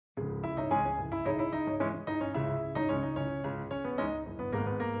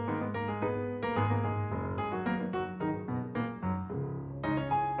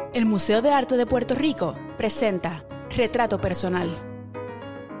El Museo de Arte de Puerto Rico presenta Retrato Personal.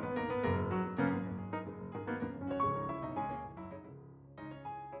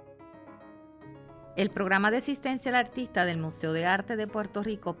 El programa de asistencia al artista del Museo de Arte de Puerto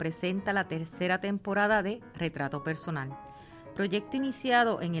Rico presenta la tercera temporada de Retrato Personal, proyecto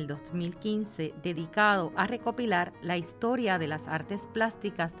iniciado en el 2015 dedicado a recopilar la historia de las artes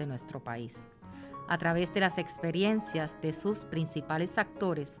plásticas de nuestro país, a través de las experiencias de sus principales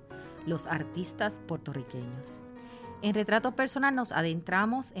actores, los artistas puertorriqueños. En Retrato Personal nos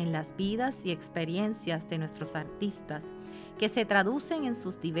adentramos en las vidas y experiencias de nuestros artistas que se traducen en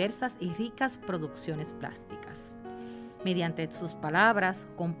sus diversas y ricas producciones plásticas. Mediante sus palabras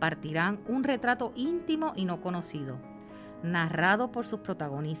compartirán un retrato íntimo y no conocido, narrado por sus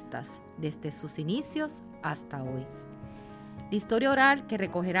protagonistas desde sus inicios hasta hoy. La historia oral que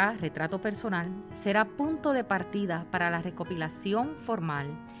recogerá Retrato Personal será punto de partida para la recopilación formal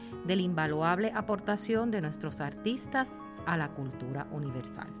de la invaluable aportación de nuestros artistas a la cultura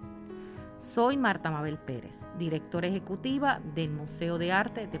universal. Soy Marta Mabel Pérez, directora ejecutiva del Museo de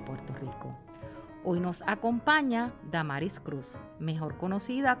Arte de Puerto Rico. Hoy nos acompaña Damaris Cruz, mejor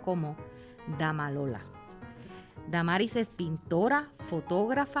conocida como Dama Lola. Damaris es pintora,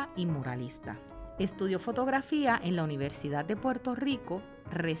 fotógrafa y muralista. Estudió fotografía en la Universidad de Puerto Rico,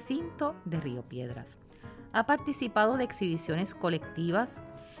 recinto de Río Piedras. Ha participado de exhibiciones colectivas,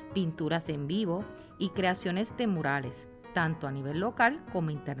 pinturas en vivo y creaciones de murales, tanto a nivel local como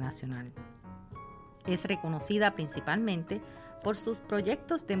internacional. Es reconocida principalmente por sus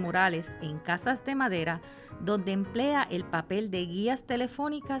proyectos de murales en casas de madera, donde emplea el papel de guías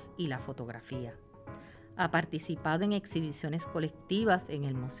telefónicas y la fotografía. Ha participado en exhibiciones colectivas en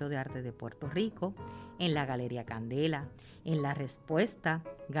el Museo de Arte de Puerto Rico, en la Galería Candela, en La Respuesta,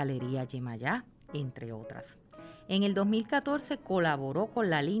 Galería Yemayá, entre otras. En el 2014 colaboró con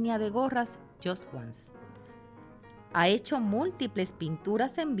la línea de gorras Just Once. Ha hecho múltiples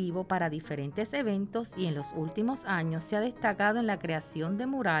pinturas en vivo para diferentes eventos y en los últimos años se ha destacado en la creación de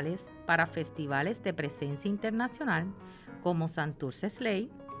murales para festivales de presencia internacional como Santurce Slay,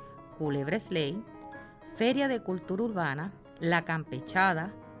 Culebra Slay, Feria de Cultura Urbana, La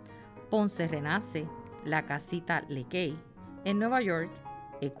Campechada, Ponce Renace, La Casita Lequey, en Nueva York,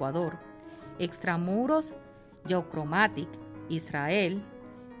 Ecuador, Extramuros Geochromatic, Israel,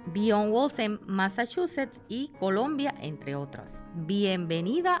 Beyond Walls en Massachusetts y Colombia, entre otras.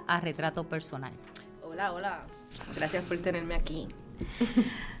 Bienvenida a Retrato Personal. Hola. Gracias por tenerme aquí.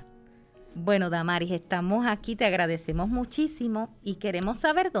 Bueno, Damaris, estamos aquí, te agradecemos muchísimo y queremos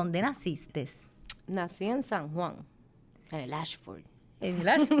saber dónde naciste. Nací en San Juan, en el Ashford. En el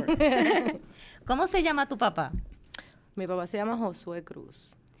Ashford. ¿Cómo se llama tu papá? Mi papá se llama Josué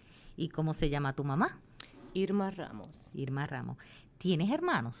Cruz. ¿Y cómo se llama tu mamá? Irma Ramos. Irma Ramos. ¿Tienes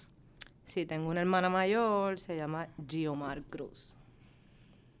hermanos? Sí, tengo una hermana mayor, se llama Damaris Cruz.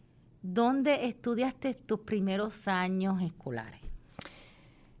 ¿Dónde estudiaste tus primeros años escolares?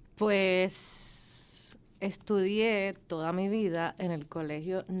 Pues estudié toda mi vida en el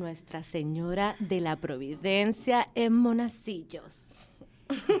colegio Nuestra Señora de la Providencia en Monacillos.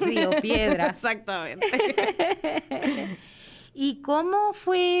 Río Piedras. Exactamente. ¿Y cómo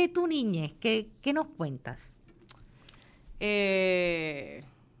fue tu niñez? ¿Qué nos cuentas?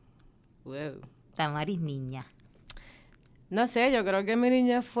 Damaris niña. No sé, yo creo que mi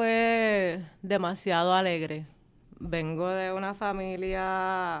niñez fue demasiado alegre. Vengo de una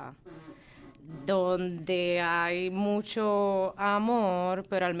familia donde hay mucho amor,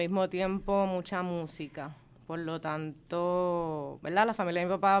 pero al mismo tiempo mucha música. Por lo tanto, ¿verdad? La familia de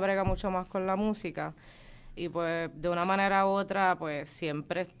mi papá brega mucho más con la música. Y pues de una manera u otra, pues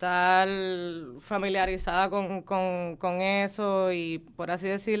siempre estar familiarizada con eso y por así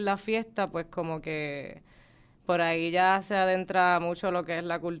decir la fiesta, pues como que por ahí ya se adentra mucho lo que es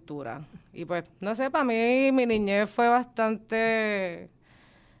la cultura. Y pues, no sé, para mí mi niñez fue bastante,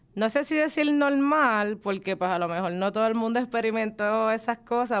 no sé si decir normal, porque pues a lo mejor no todo el mundo experimentó esas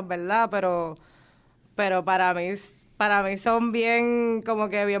cosas, ¿verdad? Pero para mí son bien, como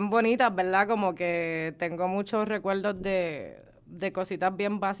que bien bonitas, ¿verdad? Como que tengo muchos recuerdos de cositas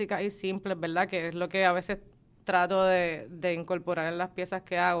bien básicas y simples, ¿verdad? Que es lo que a veces trato de incorporar en las piezas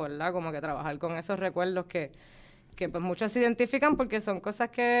que hago, ¿verdad? Como que trabajar con esos recuerdos que pues muchos se identifican porque son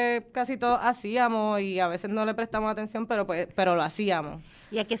cosas que casi todos hacíamos y a veces no le prestamos atención, pero lo hacíamos.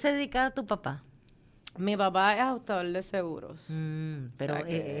 ¿Y a qué se dedicaba tu papá? Mi papá es ajustador de seguros. Pero o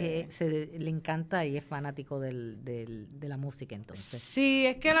sea le encanta y es fanático de la música, entonces. Sí,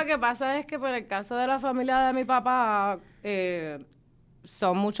 es que lo que pasa es que por el caso de la familia de mi papá,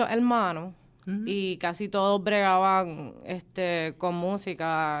 son muchos hermanos. y casi todos bregaban con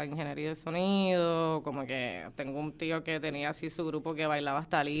música, ingeniería de sonido, como que tengo un tío que tenía así su grupo que bailaba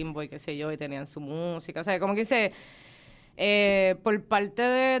hasta limbo y qué sé yo, y tenían su música, o sea, como que dice, por parte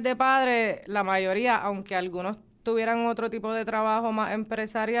de padre, la mayoría, aunque algunos tuvieran otro tipo de trabajo más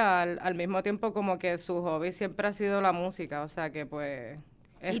empresarial, al mismo tiempo como que su hobby siempre ha sido la música, o sea que pues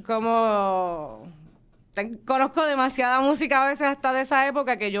es como... Conozco demasiada música a veces hasta de esa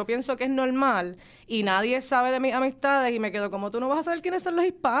época que yo pienso que es normal y nadie sabe de mis amistades y me quedo como, tú no vas a saber quiénes son los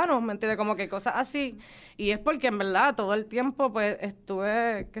hispanos, ¿me entiendes? Como que cosas así. Y es porque en verdad todo el tiempo pues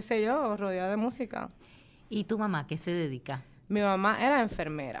estuve, qué sé yo, rodeada de música. ¿Y tu mamá qué se dedica? Mi mamá era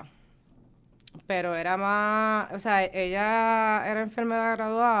enfermera, pero era más, o sea, ella era enfermera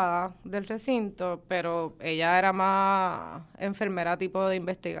graduada del recinto, pero ella era más enfermera tipo de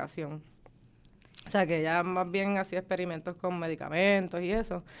investigación. O sea, que ella más bien hacía experimentos con medicamentos y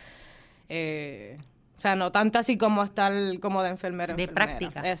eso. O sea, no tanto así como estar como de enfermera. De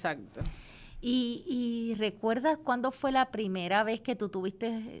práctica. Exacto. ¿Y recuerdas cuándo fue la primera vez que tú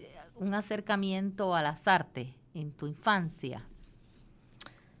tuviste un acercamiento a las artes en tu infancia?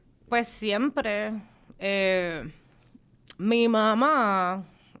 Pues siempre. Mi mamá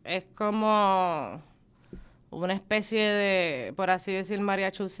es como una especie de, por así decir,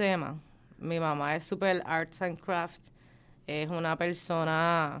 María Chusema. Mi mamá es súper arts and crafts. Es una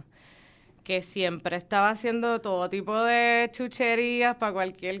persona que siempre estaba haciendo todo tipo de chucherías para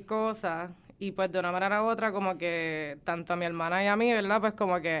cualquier cosa. Y pues de una manera u otra como que tanto a mi hermana y a mí, ¿verdad? Pues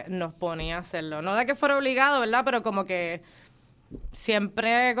como que nos ponía a hacerlo. No de que fuera obligado, ¿verdad? Pero como que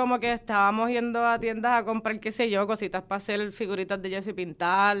siempre como que estábamos yendo a tiendas a comprar, qué sé yo, cositas para hacer figuritas de ellos y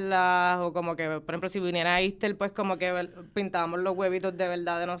pintarlas, o como que, por ejemplo, si viniera Easter, pues como que pintábamos los huevitos de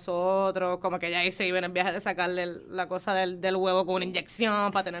verdad de nosotros, como que ya ahí se iba en el viaje de sacarle la cosa del huevo con una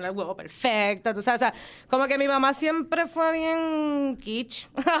inyección para tener el huevo perfecto, tú sabes, o sea, como que mi mamá siempre fue bien kitsch,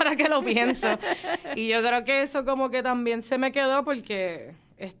 ahora que lo pienso, y yo creo que eso como que también se me quedó porque,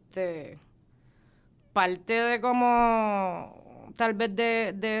 parte de como tal vez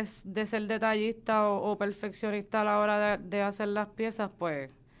de ser detallista o perfeccionista a la hora de hacer las piezas, pues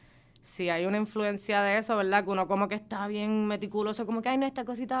si hay una influencia de eso, ¿verdad? Que uno como que está bien meticuloso, como que, ay, no, esta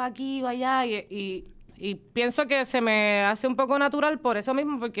cosita va aquí, va allá, y pienso que se me hace un poco natural por eso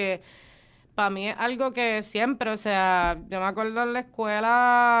mismo, porque para mí es algo que siempre, o sea, yo me acuerdo en la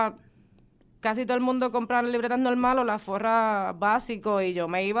escuela casi todo el mundo compraba libretas normales o la forra básico, y yo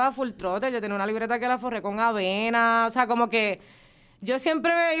me iba a full trote, yo tenía una libreta que la forré con avena, o sea, como que yo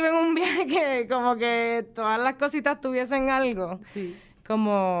siempre me iba en un viaje que como que todas las cositas tuviesen algo, Sí.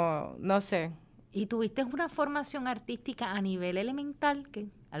 como, no sé. ¿Y tuviste una formación artística a nivel elemental?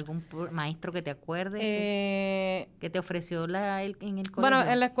 ¿Algún maestro que te acuerde que te ofreció en el colegio? Bueno,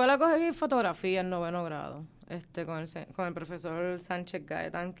 en la escuela cogí fotografía en 9º grado, con el profesor Sánchez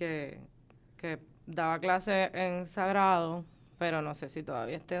Gaetán, que daba clases en Sagrado, pero no sé si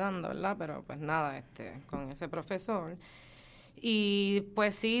todavía esté dando, ¿verdad? Pero pues nada, con ese profesor. Y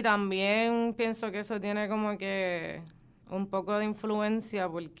pues sí, también pienso que eso tiene como que un poco de influencia,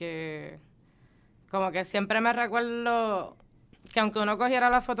 porque como que siempre me recuerdo que aunque uno cogiera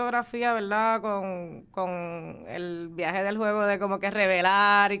la fotografía, ¿verdad? Con el viaje del juego de como que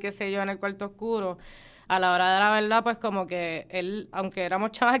revelar y qué sé yo en el cuarto oscuro, a la hora de la verdad, pues como que él, aunque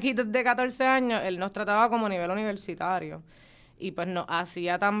éramos chavaquitos de 14 años, él nos trataba como nivel universitario. Y pues nos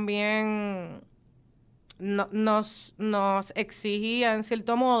hacía también, nos exigía en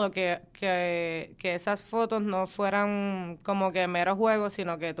cierto modo que esas fotos no fueran como que meros juegos,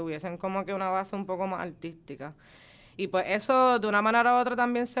 sino que tuviesen como que una base un poco más artística. Y pues eso de una manera u otra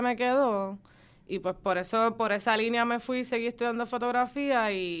también se me quedó. Y pues por eso, por esa línea me fui y seguí estudiando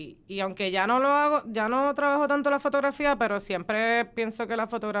fotografía, y aunque ya no lo hago, ya no trabajo tanto la fotografía, pero siempre pienso que la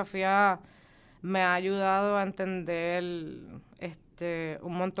fotografía me ha ayudado a entender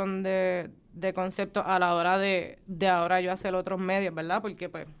un montón de conceptos a la hora de ahora yo hacer otros medios, ¿verdad? Porque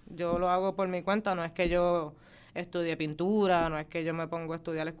pues yo lo hago por mi cuenta, no es que yo estudie pintura, no es que yo me pongo a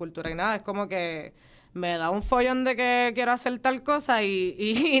estudiar escultura y nada, es como que me da un follón de que quiero hacer tal cosa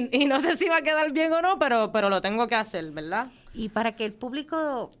y no sé si va a quedar bien o no, pero lo tengo que hacer, ¿verdad? Y para que el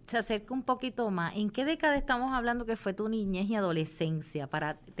público se acerque un poquito más, ¿en qué década estamos hablando que fue tu niñez y adolescencia?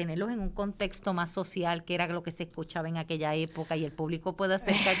 Para tenerlos en un contexto más social, que era lo que se escuchaba en aquella época, y el público pueda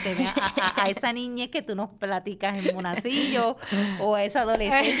acercarse a esa niñez que tú nos platicas en Monacillo, o a esa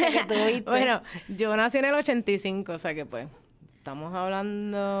adolescencia que tuviste. Bueno, yo nací en el 85, o sea que pues estamos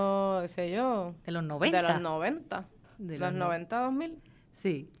hablando, qué sé yo, de los 90. De los 90. De los 90, 2000.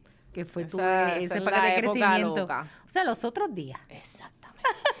 Sí, que fue esa ese es paquete la de época crecimiento. loca. O sea, los otros días. Exactamente.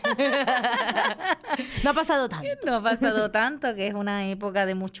 No ha pasado tanto. No ha pasado tanto, que es una época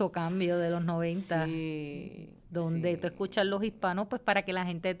de mucho cambio de los 90. Sí. Donde tú escuchas los hispanos, pues para que la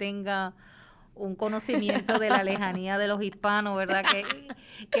gente tenga un conocimiento de la lejanía de los hispanos, ¿verdad? Que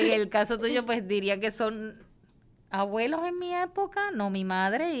en el caso tuyo, pues diría que son abuelos en mi época, no mi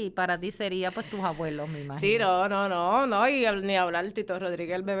madre, y para ti sería pues tus abuelos, me imagino. Sí, no, y ni hablar Tito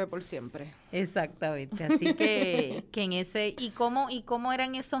Rodríguez, el bebé por siempre. Exactamente, así que en ese, ¿y cómo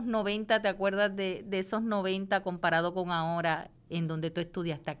eran esos 90? ¿Te acuerdas de esos 90 comparado con ahora, en donde tú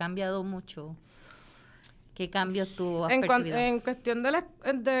estudiaste? ¿Ha cambiado mucho? ¿Qué cambios tú has percibido? En cuestión de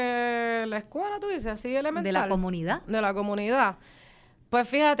la escuela, tú dices, así elemental. ¿De la comunidad? De la comunidad. Pues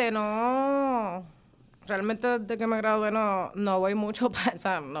fíjate, realmente desde que me gradué no voy mucho, o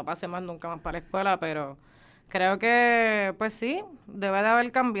sea, no pasé más nunca más para la escuela, pero creo que, pues sí, debe de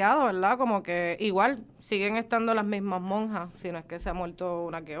haber cambiado, ¿verdad? Como que igual siguen estando las mismas monjas, si no es que se ha muerto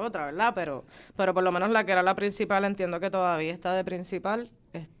una que otra, ¿verdad? Pero por lo menos la que era la principal, entiendo que todavía está de principal,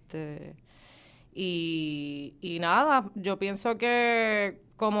 Y nada, yo pienso que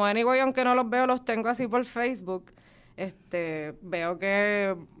como anyway, aunque no los veo, los tengo así por Facebook, veo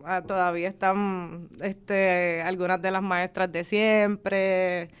que todavía están algunas de las maestras de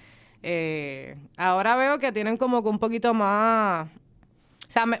siempre. Ahora veo que tienen como que un poquito más...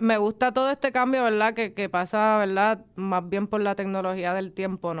 O sea, me gusta todo este cambio, ¿verdad? Que pasa, ¿verdad? Más bien por la tecnología del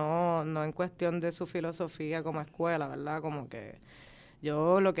tiempo, no en cuestión de su filosofía como escuela, ¿verdad? Como que...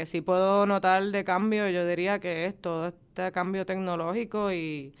 Yo lo que sí puedo notar de cambio, yo diría que es todo este cambio tecnológico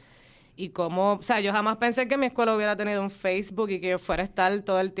y cómo... O sea, yo jamás pensé que mi escuela hubiera tenido un Facebook y que yo fuera a estar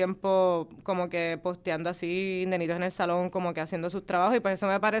todo el tiempo como que posteando así, nenitos en el salón, como que haciendo sus trabajos. Y pues eso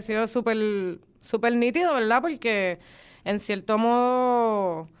me pareció súper nítido, ¿verdad? Porque en cierto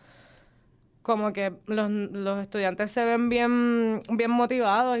modo... como que los estudiantes se ven bien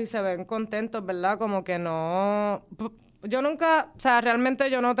motivados y se ven contentos, ¿verdad? Como que no... Yo nunca, o sea,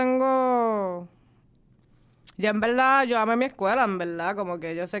 realmente yo no tengo... Ya en verdad, yo amé mi escuela, en verdad, como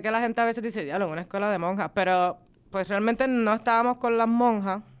que yo sé que la gente a veces dice, diablo, una escuela de monjas, pero pues realmente no estábamos con las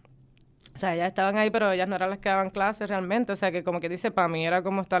monjas, o sea, ellas estaban ahí, pero ellas no eran las que daban clases realmente, o sea, que como que dice, para mí era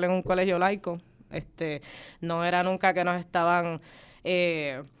como estar en un colegio laico, no era nunca que nos estaban...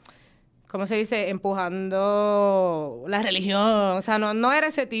 ¿cómo se dice? Empujando la religión. O sea, no era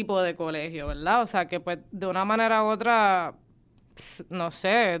ese tipo de colegio, ¿verdad? O sea, que pues de una manera u otra, no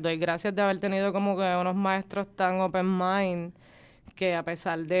sé, doy gracias de haber tenido como que unos maestros tan open mind que a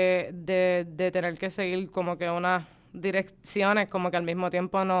pesar de tener que seguir como que unas direcciones, como que al mismo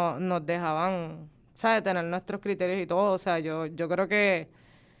tiempo nos dejaban, ¿sabes? Tener nuestros criterios y todo. O sea, yo creo que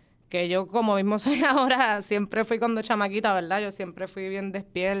yo como mismo soy ahora, siempre fui cuando chamaquita, ¿verdad? Yo siempre fui bien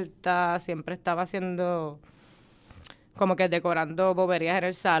despierta, siempre estaba haciendo como que decorando boberías en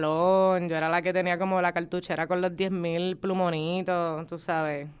el salón. Yo era la que tenía como la cartuchera con los 10,000 plumonitos, tú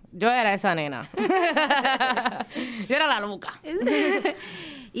sabes. Yo era esa nena. Yo era la loca.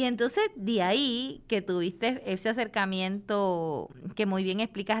 Y entonces, de ahí que tuviste ese acercamiento que muy bien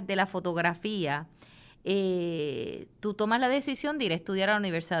explicas de la fotografía, tú tomas la decisión de ir a estudiar a la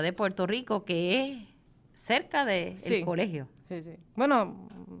Universidad de Puerto Rico, que es cerca del colegio. Sí. Bueno,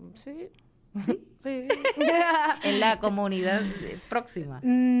 sí. Sí. En la comunidad próxima.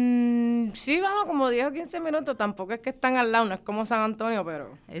 Sí, vamos, como 10 o 15 minutos. Tampoco es que están al lado, no es como San Antonio,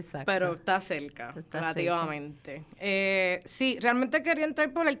 pero está cerca, relativamente. Sí, realmente quería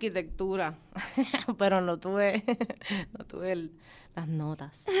entrar por arquitectura, pero no tuve las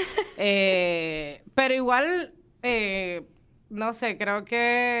notas. Pero igual, no sé, creo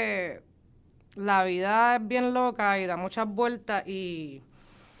que la vida es bien loca y da muchas vueltas y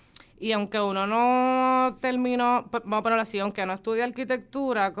aunque uno no terminó, vamos a ponerlo así, aunque no estudia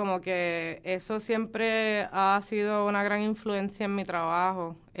arquitectura, como que eso siempre ha sido una gran influencia en mi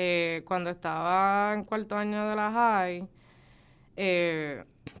trabajo. Cuando estaba en cuarto año de la high,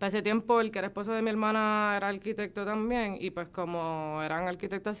 para ese tiempo el que era esposo de mi hermana era arquitecto también, y pues como eran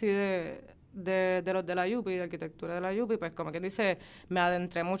arquitectos así de los de la UPI, de arquitectura de la UPI, pues como quien dice, me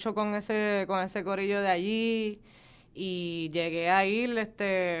adentré mucho con ese corillo de allí, y llegué a ir,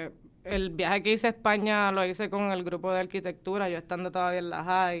 el viaje que hice a España lo hice con el grupo de arquitectura, yo estando todavía en la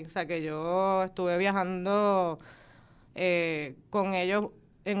high, o sea que yo estuve viajando con ellos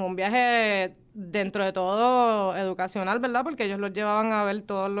en un viaje dentro de todo educacional, ¿verdad? Porque ellos los llevaban a ver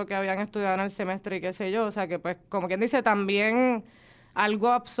todo lo que habían estudiado en el semestre y qué sé yo, o sea que pues como quien dice también algo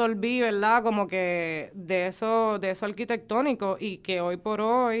absorbí, ¿verdad? Como que de eso arquitectónico, y que hoy por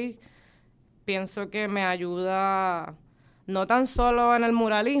hoy pienso que me ayuda no tan solo en el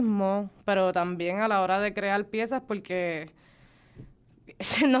muralismo, pero también a la hora de crear piezas, porque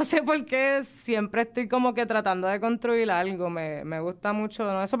no sé por qué siempre estoy como que tratando de construir algo. Me gusta mucho,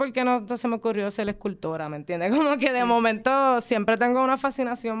 no sé por qué no se me ocurrió ser escultora, ¿me entiendes? Como que de momento siempre tengo una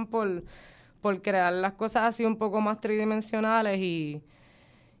fascinación por crear las cosas así un poco más tridimensionales y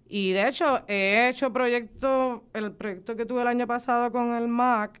de hecho he hecho el proyecto que tuve el año pasado con el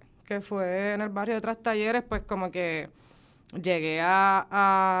MAC, que fue en el barrio de Trastalleres, pues como que llegué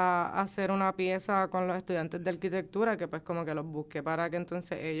a hacer una pieza con los estudiantes de arquitectura que pues como que los busqué para que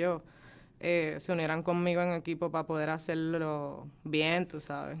entonces ellos se unieran conmigo en equipo para poder hacerlo bien, tú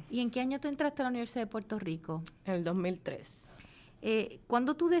sabes. ¿Y en qué año tú entraste a la Universidad de Puerto Rico? En el 2003.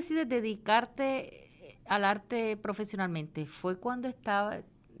 ¿Cuándo tú decides dedicarte al arte profesionalmente? ¿Fue cuando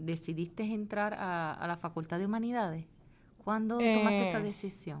decidiste entrar a la Facultad de Humanidades? ¿Cuándo tomaste esa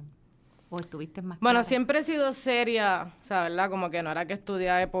decisión? ¿O estuviste más Bueno, clara? siempre he sido seria, o sea, ¿verdad? Como que no era que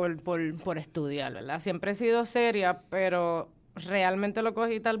estudiara por estudiar, ¿verdad? Siempre he sido seria, pero realmente lo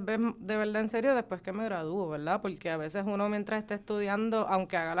cogí tal vez de verdad en serio después que me graduó, ¿verdad? Porque a veces uno mientras está estudiando,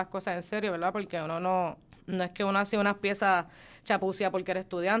 aunque haga las cosas en serio, ¿verdad? Porque uno no es que uno hace unas piezas chapucia porque era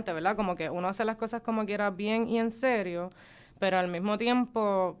estudiante, ¿verdad? Como que uno hace las cosas como quiera bien y en serio, pero al mismo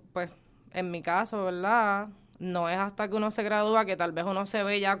tiempo, pues, en mi caso, ¿verdad? No es hasta que uno se gradúa que tal vez uno se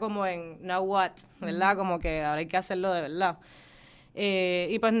ve ya como en now what, ¿verdad? Como que ahora hay que hacerlo de verdad.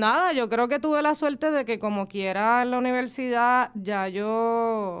 Y pues nada, yo creo que tuve la suerte de que como quiera en la universidad ya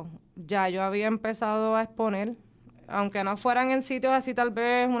yo había empezado a exponer, aunque no fueran en sitios así tal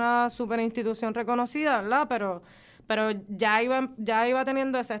vez una super institución reconocida, ¿verdad? Pero ya iba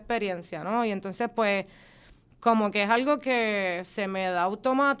teniendo esa experiencia, ¿no? Y entonces pues como que es algo que se me da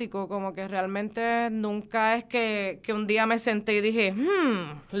automático, como que realmente nunca es que un día me senté y dije,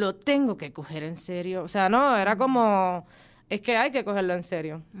 lo tengo que coger en serio. O sea, no, era como, es que hay que cogerlo en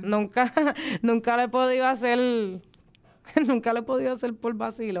serio. Nunca le he podido hacer por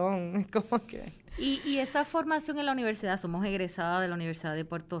vacilón. Es como que... Y esa formación en la universidad, somos egresadas de la Universidad de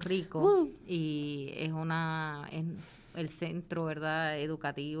Puerto Rico y es el centro, ¿verdad?,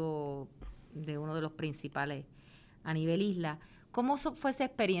 educativo de uno de los principales a nivel isla. ¿Cómo fue esa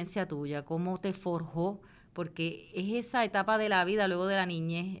experiencia tuya? ¿Cómo te forjó? Porque es esa etapa de la vida, luego de la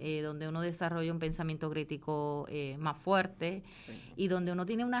niñez, donde uno desarrolla un pensamiento crítico más fuerte y donde uno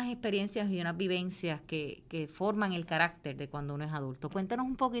tiene unas experiencias y unas vivencias que forman el carácter de cuando uno es adulto. Cuéntanos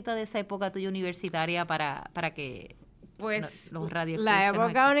un poquito de esa época tuya universitaria para que pues los radios la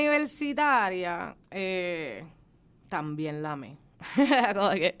época universitaria también la amé.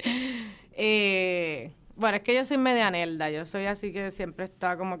 Como que, bueno, es que yo soy media nerda, yo soy así que siempre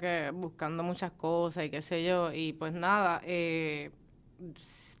está como que buscando muchas cosas y qué sé yo, y pues nada,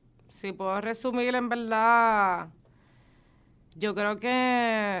 si puedo resumir en verdad, yo creo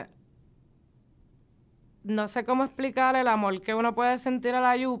que no sé cómo explicar el amor que uno puede sentir a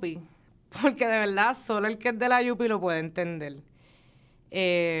la Yupi, porque de verdad solo el que es de la Yupi lo puede entender.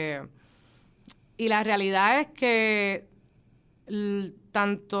 Y la realidad es que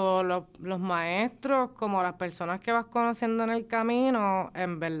tanto los maestros como las personas que vas conociendo en el camino,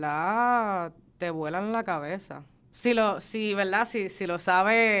 en verdad te vuelan la cabeza. Si lo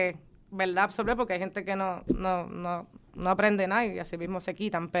sabe, ¿verdad?, absorber, porque hay gente que no aprende nada y así mismo se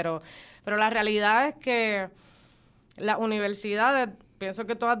quitan, pero la realidad es que las universidades, pienso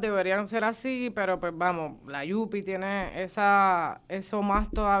que todas deberían ser así, pero pues vamos, la Yupi tiene eso más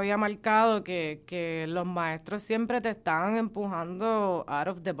todavía marcado, que los maestros siempre te están empujando out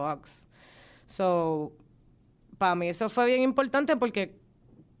of the box. So, para mí eso fue bien importante porque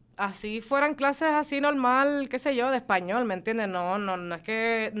así fueran clases así normal, qué sé yo, de español, ¿me entiendes? No es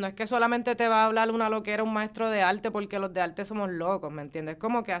que solamente te va a hablar una loquera un maestro de arte porque los de arte somos locos, ¿me entiendes?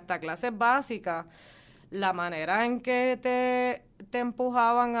 Como que hasta clases básicas, la manera en que te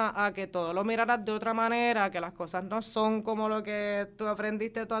empujaban a que todo lo miraras de otra manera, que las cosas no son como lo que tú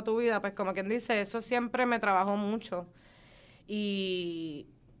aprendiste toda tu vida, pues como quien dice, eso siempre me trabajó mucho. Y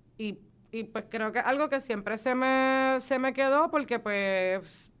pues creo que es algo que siempre se me quedó porque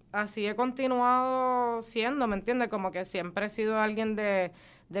pues así he continuado siendo, ¿me entiendes? Como que siempre he sido alguien de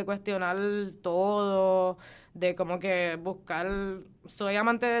cuestionar todo, de como que buscar, soy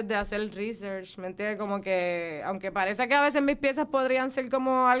amante de hacer research, ¿me entiendes? Como que, aunque parece que a veces mis piezas podrían ser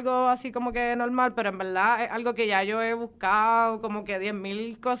como algo así como que normal, pero en verdad es algo que ya yo he buscado, como que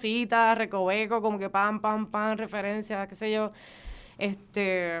 10,000 cositas, recoveco, como que pam, referencias, qué sé yo.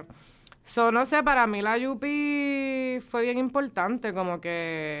 No sé, para mí la Yupi fue bien importante, como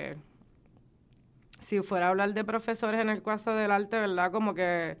que si fuera a hablar de profesores en el caso del arte, ¿verdad? Como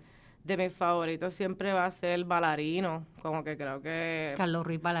que de mis favoritos siempre va a ser Bailarino, como que creo que... Carlos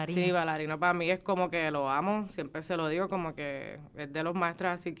Ruiz Bailarino. Sí, Bailarino para mí es como que lo amo, siempre se lo digo, como que es de los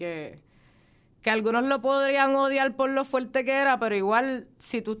maestros, así que algunos lo podrían odiar por lo fuerte que era, pero igual,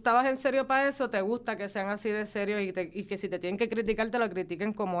 si tú estabas en serio para eso, te gusta que sean así de serios y que si te tienen que criticar, te lo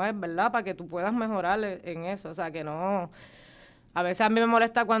critiquen como es, ¿verdad? Para que tú puedas mejorar en eso, o sea, que no... A veces a mí me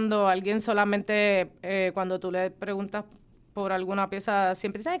molesta cuando alguien solamente, cuando tú le preguntas por alguna pieza,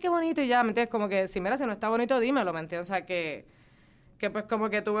 siempre dice, ay, qué bonito, y ya, ¿me entiendes? Como que, si mira, si no está bonito, dímelo, ¿me entiendes? O sea, que pues como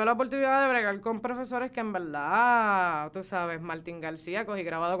que tuve la oportunidad de bregar con profesores que en verdad, tú sabes, Martín García, cogí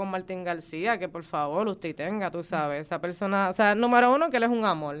grabado con Martín García, que por favor usted tenga, tú sabes, esa persona, o sea, número uno, que él es un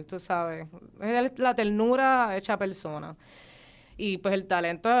amor, tú sabes, es la ternura hecha persona. Y pues el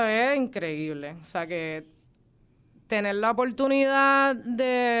talento es increíble, o sea que tener la oportunidad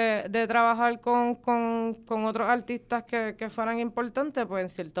de trabajar con otros artistas que fueran importantes, pues en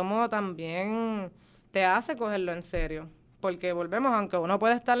cierto modo también te hace cogerlo en serio. Porque volvemos, aunque uno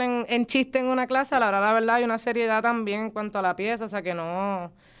puede estar en chiste en una clase, a la hora de la verdad hay una seriedad también en cuanto a la pieza, o sea que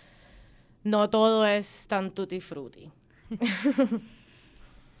no todo es tan tutti frutti.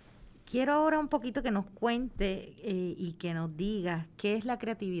 Quiero ahora un poquito que nos cuente y que nos digas qué es la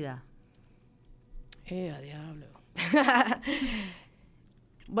creatividad. A diablo.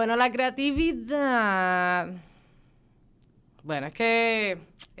 Bueno, la creatividad... Bueno, es que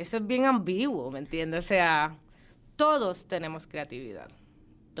eso es bien ambiguo, ¿me entiendes? O sea... Todos tenemos creatividad,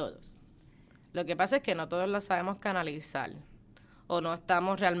 todos. Lo que pasa es que no todos la sabemos canalizar o no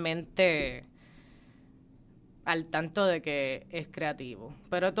estamos realmente al tanto de que es creativo.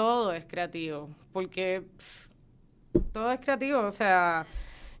 Pero todo es creativo, porque todo es creativo. O sea,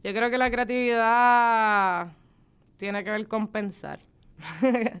 yo creo que la creatividad tiene que ver con pensar.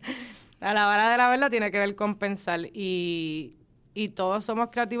 A la hora de la verdad tiene que ver con pensar y todos somos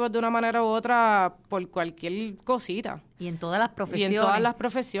creativos de una manera u otra por cualquier cosita. Y en todas las profesiones. Y en todas las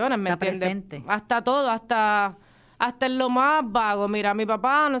profesiones, ¿me entiendes? Presente. Hasta todo, hasta en lo más vago. Mira, mi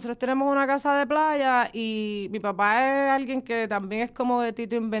papá, nosotros tenemos una casa de playa y mi papá es alguien que también es como de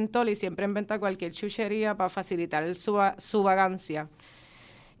Tito Inventor y siempre inventa cualquier chuchería para facilitar su vagancia.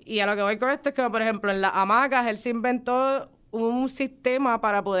 Y a lo que voy con esto es que, por ejemplo, en las hamacas, él se inventó un sistema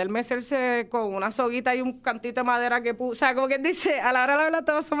para poder mecerse con una soguita y un cantito de madera que puso. O sea, como que dice, a la hora de la verdad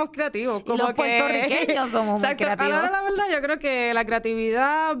todos somos creativos. Como y los puertorriqueños somos muy creativos. A la hora de la verdad yo creo que la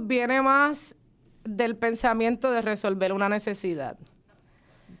creatividad viene más del pensamiento de resolver una necesidad.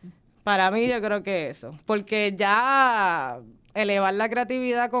 Para mí yo creo que eso. Porque ya elevar la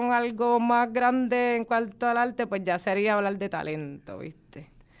creatividad con algo más grande en cuanto al arte, pues ya sería hablar de talento, ¿viste?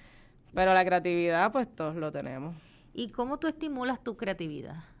 Pero la creatividad, pues todos lo tenemos. ¿Y cómo tú estimulas tu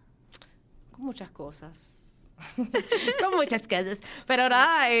creatividad? Con muchas cosas. Con muchas cosas. Pero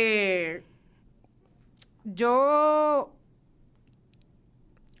nada, yo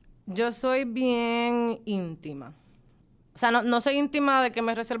soy bien íntima. O sea, no soy íntima de que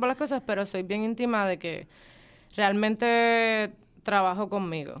me reservo las cosas, pero soy bien íntima de que realmente trabajo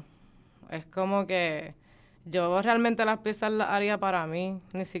conmigo. Es como que yo realmente las piezas las haría para mí,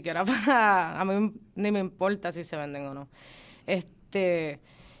 ni siquiera para... A mí ni me importa si se venden o no.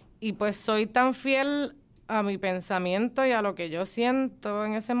 Y pues soy tan fiel a mi pensamiento y a lo que yo siento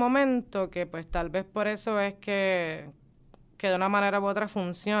en ese momento que pues tal vez por eso es que de una manera u otra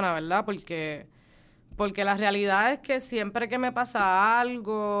funciona, ¿verdad? Porque la realidad es que siempre que me pasa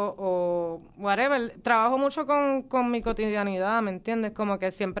algo o whatever, trabajo mucho con mi cotidianidad, ¿me entiendes? Como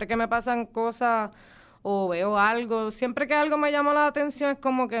que siempre que me pasan cosas o veo algo, siempre que algo me llama la atención es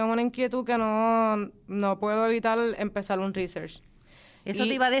como que es una inquietud que no puedo evitar empezar un research. Eso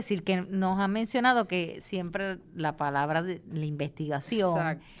te iba a decir, que nos han mencionado que siempre la palabra de la investigación.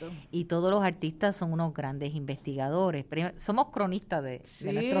 Exacto. Y todos los artistas son unos grandes investigadores. Somos cronistas de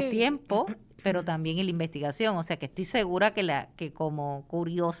nuestros tiempos, pero también en la investigación. O sea que estoy segura que como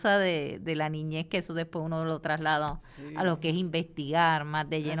curiosa de la niñez, que eso después uno lo traslada a lo que es investigar más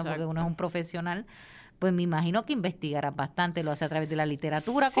de lleno. Exacto. Porque uno es un profesional. Pues me imagino que investigarás bastante, lo hace a través de la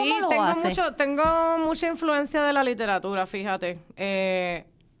literatura. ¿Cómo lo hace? Tengo mucha influencia de la literatura, fíjate.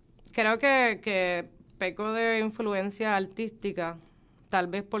 Creo que peco de influencia artística, tal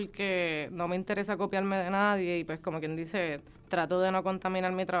vez porque no me interesa copiarme de nadie y pues como quien dice, trato de no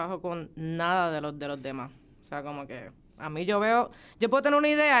contaminar mi trabajo con nada de los demás. O sea, como que a mí yo puedo tener una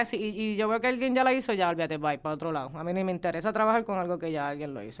idea y yo veo que alguien ya la hizo, ya olvídate, bye, para otro lado. A mí ni me interesa trabajar con algo que ya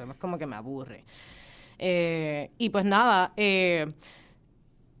alguien lo hizo, es como que me aburre. Y pues nada,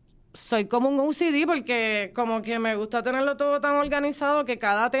 soy como un OCD porque como que me gusta tenerlo todo tan organizado que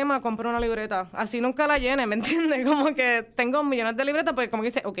cada tema compro una libreta. Así nunca la llene, ¿me entiendes? Como que tengo millones de libretas, pues como que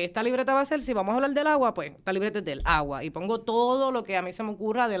dice, ok, esta libreta va a ser, si vamos a hablar del agua, pues esta libreta es del agua. Y pongo todo lo que a mí se me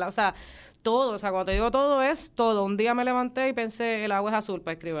ocurra o sea, todo. O sea, cuando te digo todo es todo. Un día me levanté y pensé, el agua es azul,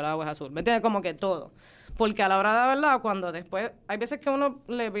 pues escribo el agua es azul. ¿Me entiendes? Como que todo. Porque a la hora de verdad, cuando después, hay veces que a uno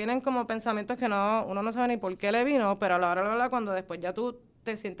le vienen como pensamientos que uno no sabe ni por qué le vino, pero a la hora de verdad, cuando después ya tú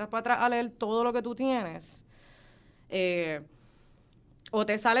te sientas para atrás a leer todo lo que tú tienes, o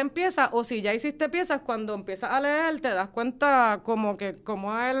te salen piezas, o si ya hiciste piezas, cuando empiezas a leer te das cuenta como que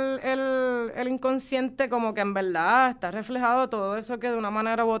como el inconsciente como que en verdad está reflejado todo eso que de una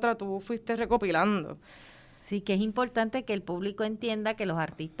manera u otra tú fuiste recopilando. Sí, que es importante que el público entienda que los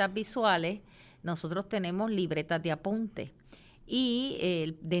artistas visuales, nosotros tenemos libretas de apunte.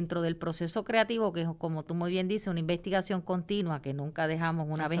 Y dentro del proceso creativo, que es, como tú muy bien dices, una investigación continua que nunca dejamos,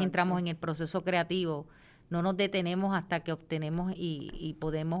 una vez entramos en el proceso creativo, no nos detenemos hasta que obtenemos y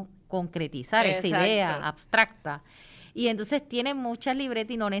podemos concretizar esa idea abstracta. Y entonces tienen muchas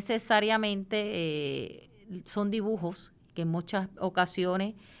libretas y no necesariamente son dibujos, que en muchas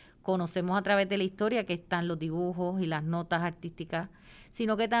ocasiones conocemos a través de la historia que están los dibujos y las notas artísticas,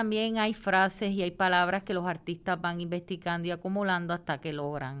 sino que también hay frases y hay palabras que los artistas van investigando y acumulando hasta que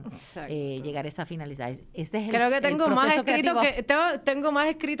logran llegar a esa finalidad. Ese es creo que tengo más escrito tengo más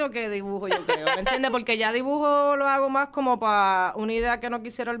escrito que dibujo, yo creo, ¿me entiendes? Porque ya dibujo lo hago más como para una idea que no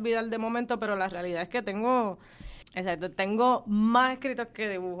quisiera olvidar de momento, pero la realidad es que tengo más escritos que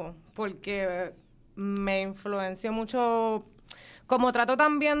dibujo, porque me influenció mucho. Como trato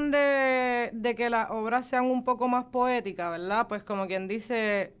también de que las obras sean un poco más poéticas, ¿verdad? Pues como quien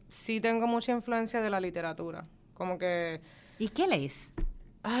dice, sí tengo mucha influencia de la literatura. Como que... ¿Y qué lees?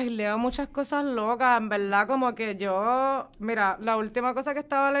 Ay, leo muchas cosas locas, en verdad, como que yo... Mira, la última cosa que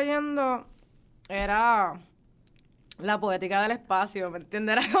estaba leyendo era la poética del espacio, ¿me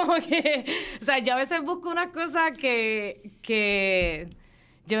entiendes? Era como que... O sea, yo a veces busco unas cosas que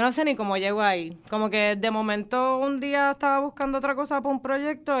yo no sé ni cómo llego ahí. Como que de momento un día estaba buscando otra cosa para un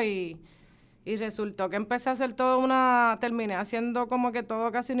proyecto y resultó que empecé a hacer terminé haciendo como que todo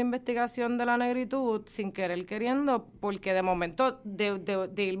casi una investigación de la negritud sin querer queriendo, porque de momento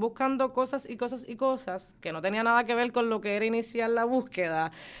de ir buscando cosas y cosas y cosas que no tenía nada que ver con lo que era iniciar la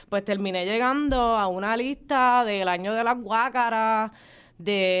búsqueda, pues terminé llegando a una lista del año de las guácaras,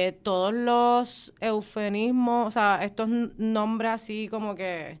 de todos los eufemismos, o sea, estos nombres así como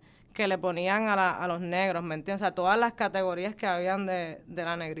que le ponían a los negros, ¿me entiendes? O sea, todas las categorías que habían de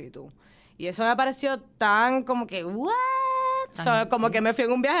la negritud. Y eso me pareció tan como que, ¿what? O sea, como que me fui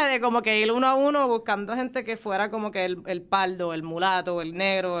en un viaje de como que ir uno a uno buscando gente que fuera como que el pardo, el mulato, el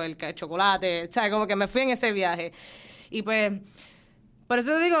negro, el chocolate, o sea, como que me fui en ese viaje. Y pues, por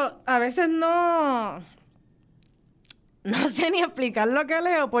eso te digo, a veces no sé ni explicar lo que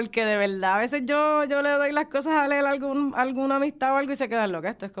leo, porque de verdad a veces yo le doy las cosas a leer alguna amistad o algo y se quedan loca.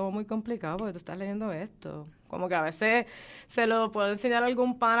 Esto es como muy complicado porque tú estás leyendo esto. Como que a veces se lo puedo enseñar a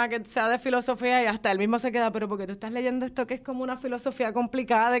algún pana que sea de filosofía y hasta él mismo se queda, pero porque tú estás leyendo esto que es como una filosofía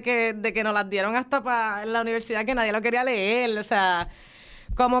complicada de que nos las dieron hasta en la universidad que nadie lo quería leer. O sea,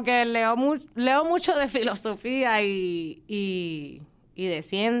 como que leo mucho de filosofía y de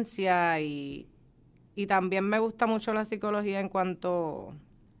ciencia y también me gusta mucho la psicología en cuanto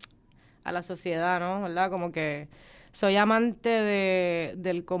a la sociedad, ¿no? ¿Verdad? Como que soy amante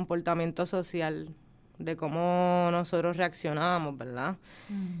del comportamiento social, de cómo nosotros reaccionamos, ¿verdad?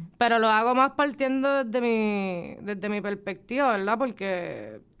 Pero lo hago más partiendo desde mi perspectiva, ¿verdad?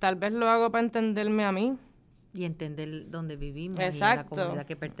 Porque tal vez lo hago para entenderme a mí. Y entender dónde vivimos. Exacto. Y a la comunidad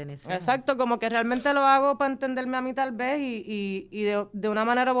que pertenecemos. Exacto, como que realmente lo hago para entenderme a mí tal vez y de una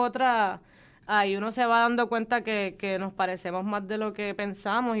manera u otra ahí uno se va dando cuenta que nos parecemos más de lo que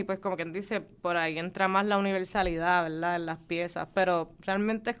pensamos y pues como quien dice, por ahí entra más la universalidad, ¿verdad? En las piezas, pero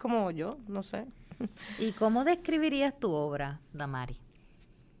realmente es como yo, no sé. ¿Y cómo describirías tu obra, Damaris?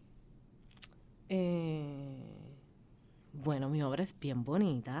 Bueno, mi obra es bien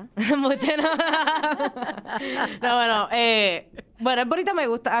bonita. Bueno, es bonita, me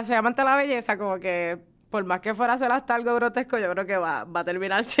gusta, soy amante de la belleza, como que por más que fuera a hacer hasta algo grotesco, yo creo que va a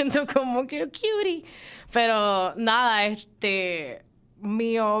terminar siendo como que cutie. Pero nada,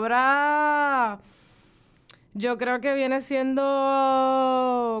 mi obra yo creo que viene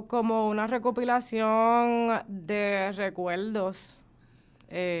siendo como una recopilación de recuerdos.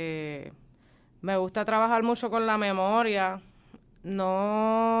 Me gusta trabajar mucho con la memoria.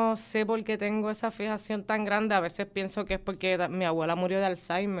 No sé por qué tengo esa fijación tan grande. A veces pienso que es porque mi abuela murió de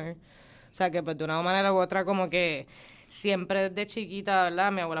Alzheimer. O sea, que pues de una manera u otra como que siempre desde chiquita,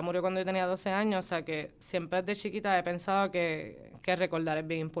 ¿verdad? Mi abuela murió cuando yo tenía 12 años, o sea que siempre desde chiquita he pensado que recordar es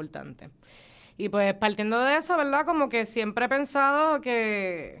bien importante. Y pues partiendo de eso, ¿verdad? Como que siempre he pensado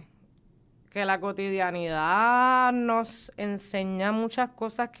que la cotidianidad nos enseña muchas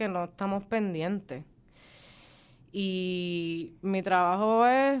cosas que no estamos pendientes. Y mi trabajo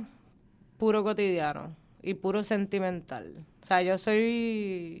es puro cotidiano y puro sentimental. O sea, yo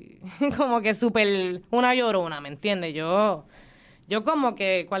soy como que súper una llorona, ¿me entiendes? Yo como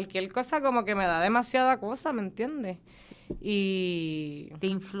que cualquier cosa como que me da demasiada cosa, ¿me entiendes? Y te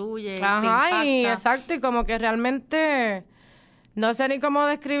influye, te ajá, impacta. y exacto, y como que realmente no sé ni cómo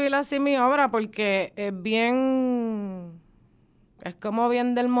describir así mi obra porque es como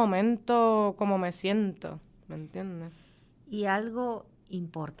bien del momento, como me siento, ¿me entiendes? Y algo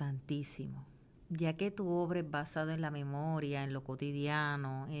importantísimo, ya que tu obra es basada en la memoria, en lo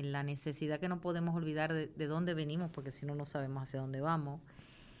cotidiano, en la necesidad que no podemos olvidar de dónde venimos, porque si no, no sabemos hacia dónde vamos.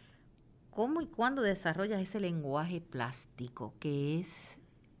 ¿Cómo y cuándo desarrollas ese lenguaje plástico, que es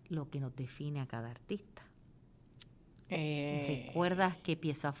lo que nos define a cada artista? ¿Recuerdas qué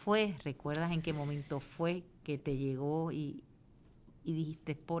pieza fue? ¿Recuerdas en qué momento fue que te llegó y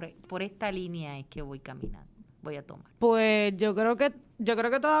dijiste, por esta línea es que voy caminando, voy a tomar? Pues yo creo que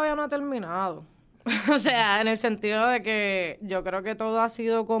todavía no ha terminado. O sea, en el sentido de que yo creo que todo ha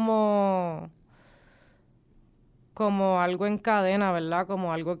sido como algo en cadena, ¿verdad?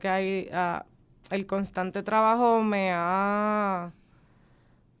 Como algo que hay... el constante trabajo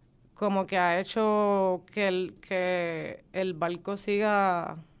como que ha hecho que el barco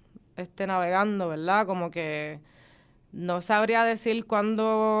siga navegando, ¿verdad? Como que no sabría decir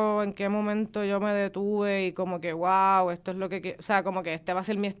cuándo, en qué momento yo me detuve y como que, wow, esto es lo que... O sea, como que este va a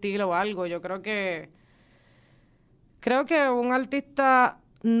ser mi estilo o algo. Yo creo que un artista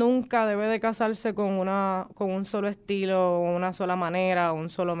nunca debe de casarse con un solo estilo, o una sola manera, o un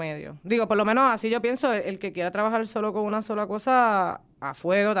solo medio. Digo, por lo menos así yo pienso, el que quiera trabajar solo con una sola cosa, a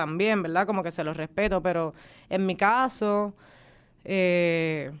fuego también, ¿verdad? Como que se lo respeto, pero en mi caso,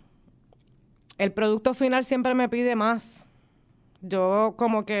 el producto final siempre me pide más. Yo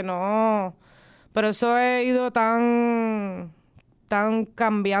como que no... Por eso he ido tan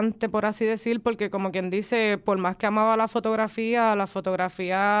cambiante, por así decir, porque como quien dice, por más que amaba la fotografía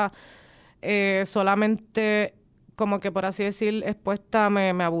solamente, como que por así decir, expuesta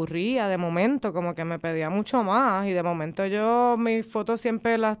me aburría de momento, como que me pedía mucho más, y de momento yo mis fotos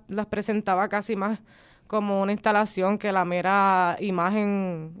siempre las presentaba casi más como una instalación que la mera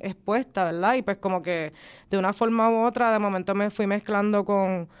imagen expuesta, ¿verdad? Y pues como que de una forma u otra, de momento me fui mezclando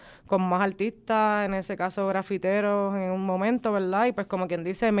con más artistas, en ese caso grafiteros en un momento, ¿verdad? Y pues como quien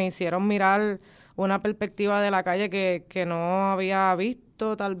dice, me hicieron mirar una perspectiva de la calle que no había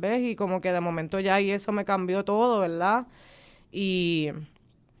visto tal vez, y como que de momento ya y eso me cambió todo, ¿verdad? Y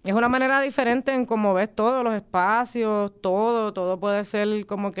es una manera diferente en cómo ves todos los espacios, todo puede ser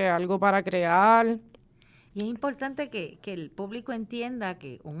como que algo para crear. Y es importante que el público entienda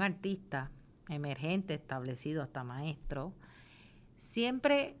que un artista emergente, establecido hasta maestro,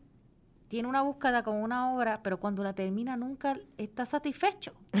 siempre tiene una búsqueda con una obra, pero cuando la termina nunca está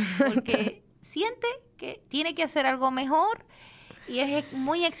satisfecho, porque siente que tiene que hacer algo mejor y es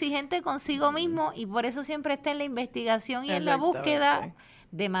muy exigente consigo mismo, y por eso siempre está en la investigación y en la búsqueda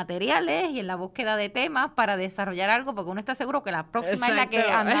de materiales y en la búsqueda de temas para desarrollar algo, porque uno está seguro que la próxima es la que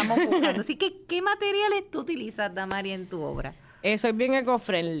andamos buscando. Así que, ¿qué materiales tú utilizas, Damaris, en tu obra? Soy bien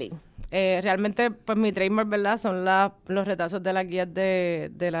eco-friendly. Realmente, pues mi trademark, ¿verdad? Son los retazos de las guías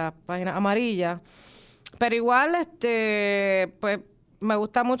de las páginas amarillas. Pero igual, pues me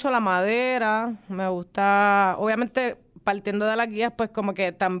gusta mucho la madera, me gusta, obviamente, partiendo de las guías, pues como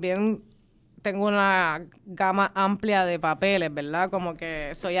que también tengo una gama amplia de papeles, ¿verdad? Como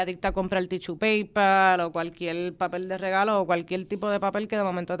que soy adicta a comprar tissue paper o cualquier papel de regalo o cualquier tipo de papel que de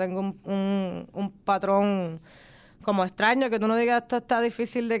momento tengo un patrón como extraño, que tú no digas esto está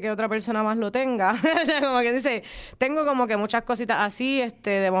difícil de que otra persona más lo tenga. Como que dice, tengo como que muchas cositas así,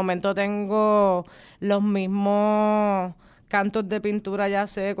 de momento tengo los mismos cantos de pintura ya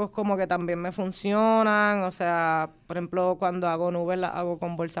secos como que también me funcionan, o sea, por ejemplo, cuando hago nubes las hago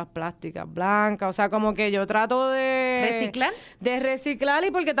con bolsas plásticas blancas, o sea, como que yo trato de... ¿Reciclar? De reciclar,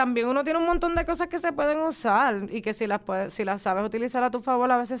 y porque también uno tiene un montón de cosas que se pueden usar y que si las sabes utilizar a tu favor,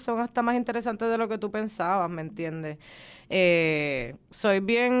 a veces son hasta más interesantes de lo que tú pensabas, ¿me entiendes? Soy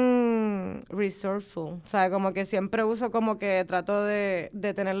bien resourceful, o sea, como que siempre uso, como que trato de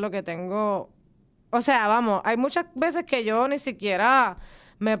tener lo que tengo. O sea, vamos, hay muchas veces que yo ni siquiera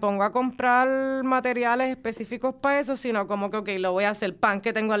me pongo a comprar materiales específicos para eso, sino como que, ok, lo voy a hacer, pan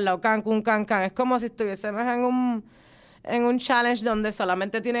que tengo al lado, can. Es como si estuviésemos en un challenge donde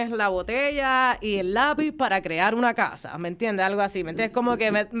solamente tienes la botella y el lápiz para crear una casa, ¿me entiendes? Algo así, ¿me entiendes? Como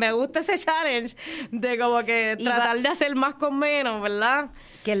que me gusta ese challenge de como que tratar de hacer más con menos, ¿verdad?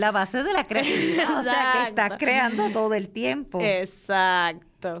 Que es la base de la creatividad, o sea, que estás creando todo el tiempo.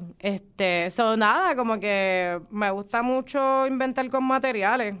 Exacto. Nada, como que me gusta mucho inventar con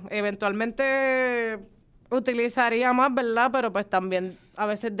materiales. Eventualmente utilizaría más, ¿verdad? Pero pues también a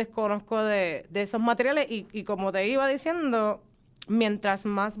veces desconozco de esos materiales y como te iba diciendo, mientras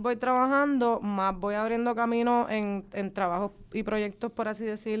más voy trabajando, más voy abriendo camino en trabajos y proyectos, por así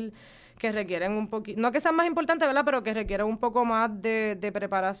decir, que requieren un poquito, no que sean más importantes, ¿verdad? Pero que requieren un poco más de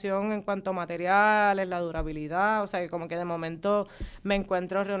preparación en cuanto a materiales, la durabilidad, o sea, que como que de momento me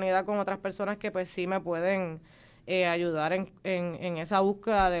encuentro reunida con otras personas que pues sí me pueden ayudar en esa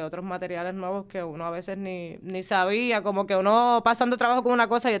búsqueda de otros materiales nuevos que uno a veces ni sabía, como que uno pasando trabajo con una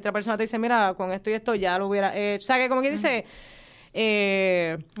cosa y otra persona te dice, mira, con esto y esto ya lo hubiera hecho. O sea, que como que dice...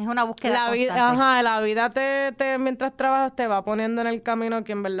 es una búsqueda constante. La vida mientras trabajas te va poniendo en el camino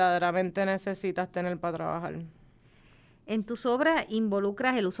quien verdaderamente necesitas tener para trabajar. En tus obras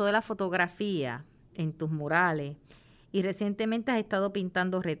involucras el uso de la fotografía en tus murales y recientemente has estado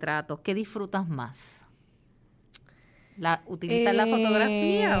pintando retratos. ¿Qué disfrutas más? ¿Utilizar la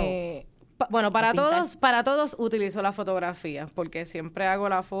fotografía bueno, para todos utilizo la fotografía porque siempre hago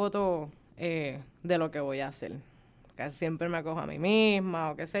la foto de lo que voy a hacer. Casi siempre me cojo a mí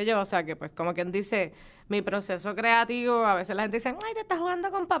misma o qué sé yo, o sea que pues como quien dice, mi proceso creativo, a veces la gente dice, ay, te estás jugando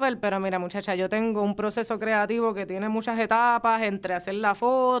con papel, pero mira muchacha, yo tengo un proceso creativo que tiene muchas etapas, entre hacer la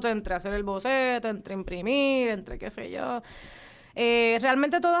foto, entre hacer el boceto, entre imprimir, entre qué sé yo.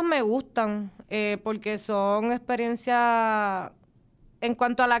 Realmente todas me gustan porque son experiencias en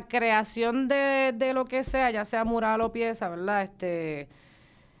cuanto a la creación de lo que sea, ya sea mural o pieza, ¿verdad?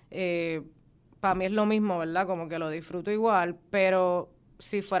 Para mí es lo mismo, ¿verdad? Como que lo disfruto igual, pero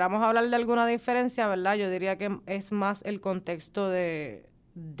si fuéramos a hablar de alguna diferencia, ¿verdad? Yo diría que es más el contexto de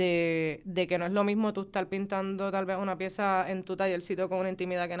que no es lo mismo tú estar pintando tal vez una pieza en tu tallercito con una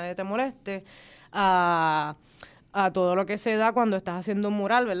intimidad que nadie te moleste, a todo lo que se da cuando estás haciendo un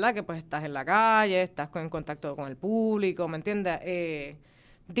mural, ¿verdad? Que pues estás en la calle, estás en contacto con el público, ¿me entiendes?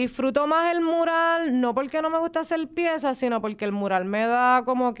 Disfruto más el mural, no porque no me gusta hacer piezas, sino porque el mural me da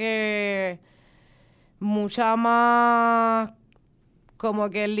como que mucha más como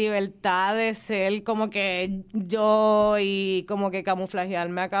que libertad de ser como que yo y como que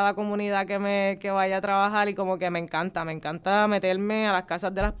camuflajearme a cada comunidad que vaya a trabajar y como que me encanta meterme a las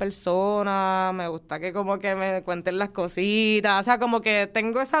casas de las personas, me gusta que como que me cuenten las cositas, o sea, como que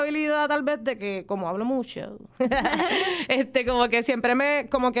tengo esa habilidad tal vez de que como hablo mucho, como que siempre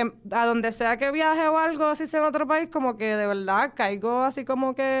como que a donde sea que viaje o algo así sea en otro país, como que de verdad caigo así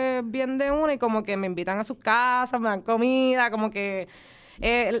como que bien de una y como que me invitan a sus casas, me dan comida, como que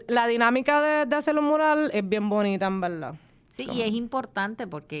la dinámica de hacer un mural es bien bonita, en verdad. Sí, y es importante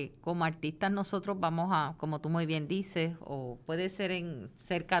porque como artistas nosotros vamos a, como tú muy bien dices, o puede ser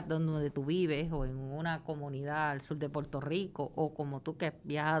cerca de donde tú vives o en una comunidad al sur de Puerto Rico o como tú que has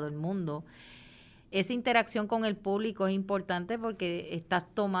viajado el mundo. Esa interacción con el público es importante porque estás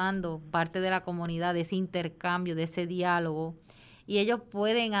tomando parte de la comunidad, de ese intercambio, de ese diálogo. Y ellos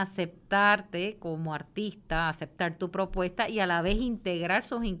pueden aceptarte como artista, aceptar tu propuesta y a la vez integrar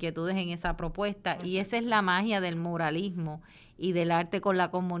sus inquietudes en esa propuesta. Exacto. Y esa es la magia del muralismo y del arte con la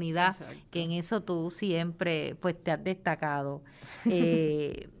comunidad. Exacto. Que en eso tú siempre pues te has destacado.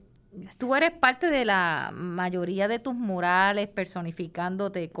 Tú eres parte de la mayoría de tus murales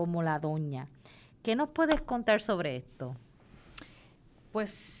personificándote como la doña. ¿Qué nos puedes contar sobre esto?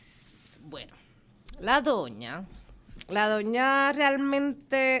 Pues, bueno, la doña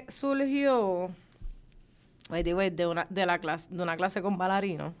realmente surgió de una clase con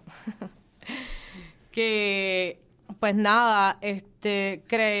bailarino. Que, pues nada,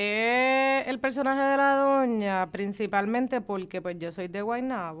 creé el personaje de la doña principalmente porque pues yo soy de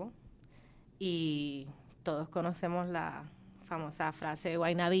Guaynabo y todos conocemos la famosa frase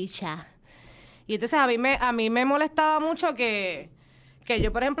Guaynabicha. Y entonces a mí me molestaba mucho que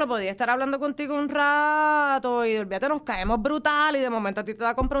yo, por ejemplo, podía estar hablando contigo un rato y olvídate, nos caemos brutal y de momento a ti te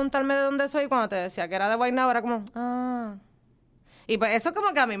da con preguntarme de dónde soy y cuando te decía que era de Guaynabo era como, Y pues eso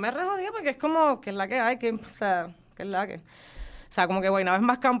como que a mí me rejodía porque es como, que es la que hay, que es la que... O sea, como que Guaynabo es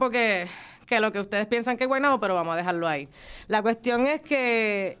más campo que lo que ustedes piensan que es Guaynabo, pero vamos a dejarlo ahí. La cuestión es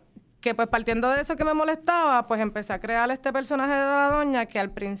que pues partiendo de eso que me molestaba, pues empecé a crear este personaje de la doña que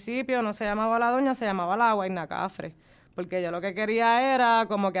al principio no se llamaba la doña, se llamaba la Guaynacafre. porque yo lo que quería era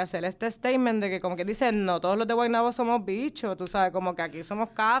como que hacer este statement de que como que dicen, no todos los de Guaynabo somos bichos, tú sabes, como que aquí somos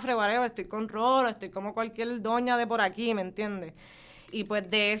cafres, whatever, estoy con Rolo, estoy como cualquier doña de por aquí, ¿me entiendes? Y pues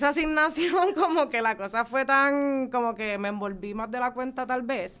de esa asignación como que la cosa fue tan, como que me envolví más de la cuenta tal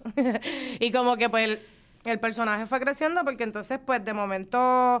vez. Y como que pues el personaje fue creciendo porque entonces pues de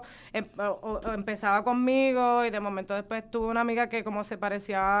momento empezaba conmigo y de momento después tuve una amiga que como se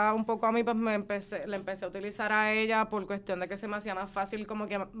parecía un poco a mí, pues le empecé a utilizar a ella por cuestión de que se me hacía más fácil como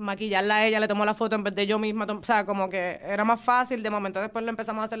que maquillarla a ella, le tomó la foto en vez de yo misma, o sea, como que era más fácil. De momento después lo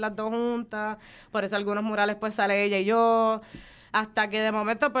empezamos a hacer las dos juntas, por eso algunos murales pues sale ella y yo. Hasta que de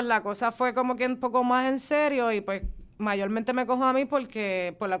momento, pues, la cosa fue como que un poco más en serio y, pues, mayormente me cojo a mí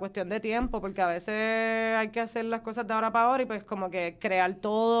porque por la cuestión de tiempo, porque a veces hay que hacer las cosas de ahora para ahora y, pues, como que crear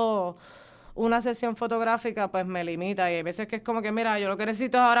todo una sesión fotográfica, pues, me limita. Y hay veces que es como que, mira, yo lo que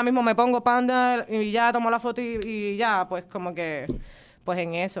necesito es ahora mismo me pongo panda y ya tomo la foto y ya, pues, como que, pues,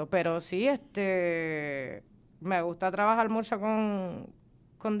 en eso. Pero sí, me gusta trabajar mucho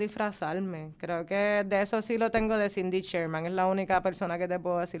con disfrazarme. Creo que de eso sí lo tengo de Cindy Sherman. Es la única persona que te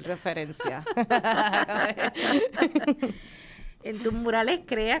puedo decir referencia. En tus murales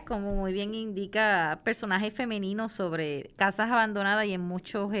creas, como muy bien indica, personajes femeninos sobre casas abandonadas y en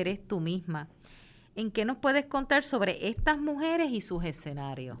muchos eres tú misma. ¿En qué nos puedes contar sobre estas mujeres y sus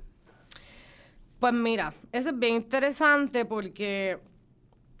escenarios? Pues mira, eso es bien interesante porque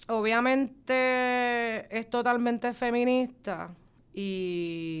obviamente es totalmente feminista.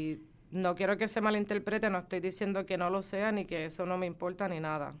 Y no quiero que se malinterprete, no estoy diciendo que no lo sea, ni que eso no me importa, ni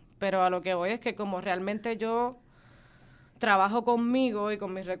nada. Pero a lo que voy es que como realmente yo trabajo conmigo y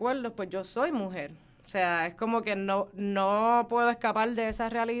con mis recuerdos, pues yo soy mujer. O sea, es como que no puedo escapar de esa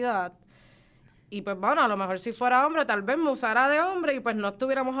realidad. Y pues bueno, a lo mejor si fuera hombre, tal vez me usara de hombre y pues no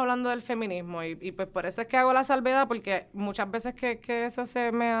estuviéramos hablando del feminismo. Y pues por eso es que hago la salvedad, porque muchas veces que eso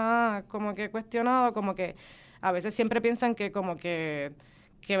se me ha como que cuestionado, como que a veces siempre piensan que como que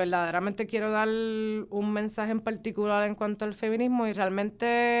verdaderamente quiero dar un mensaje en particular en cuanto al feminismo y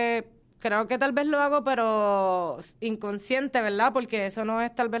realmente creo que tal vez lo hago, pero inconsciente, ¿verdad? Porque eso no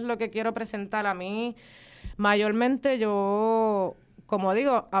es tal vez lo que quiero presentar a mí. Mayormente yo, como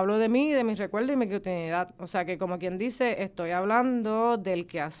digo, hablo de mí, de mis recuerdos y mi cotidianidad. O sea que como quien dice, estoy hablando del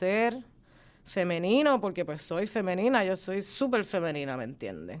quehacer femenino, porque pues soy femenina, yo soy súper femenina, ¿me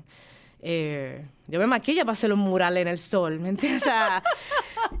entiendes? Yo me maquillo para hacer un mural en el sol, ¿me entiendes? O sea,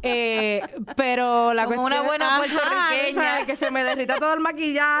 pero la como cuestión una buena puertorriqueña, ¿sabes? Que se me derrita todo el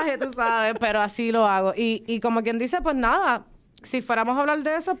maquillaje, tú sabes, pero así lo hago. Y como quien dice, pues nada, si fuéramos a hablar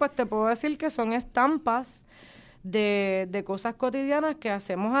de eso, pues te puedo decir que son estampas de cosas cotidianas que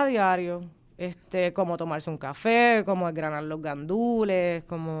hacemos a diario. Como tomarse un café, como desgranar los gandules,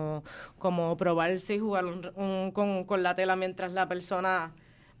 como probarse y jugar con la tela mientras la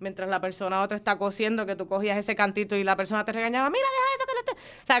persona otra está cosiendo, que tú cogías ese cantito y la persona te regañaba, mira, deja eso.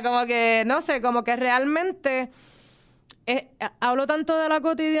 O sea, como que, no sé, como que realmente hablo tanto de la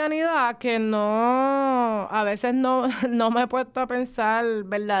cotidianidad que a veces no me he puesto a pensar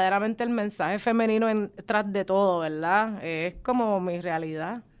verdaderamente el mensaje femenino tras de todo, ¿verdad? Es como mi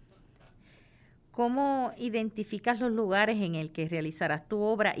realidad. ¿Cómo identificas los lugares en el que realizarás tu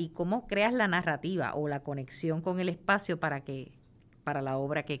obra y cómo creas la narrativa o la conexión con el espacio para la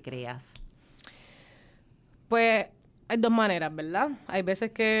obra que creas? Pues hay dos maneras, ¿verdad? Hay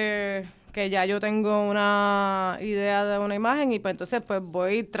veces que ya yo tengo una idea de una imagen y pues entonces pues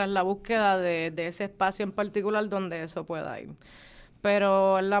voy tras la búsqueda de ese espacio en particular donde eso pueda ir.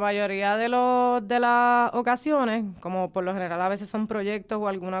 Pero en la mayoría de las ocasiones, como por lo general a veces son proyectos o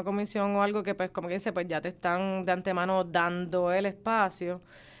alguna comisión o algo que pues como que dice, pues ya te están de antemano dando el espacio.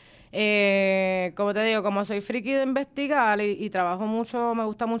 Como te digo, como soy friki de investigar y trabajo mucho, me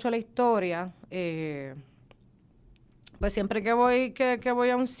gusta mucho la historia, pues siempre que voy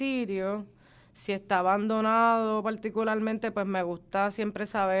a un sitio, si está abandonado particularmente, pues me gusta siempre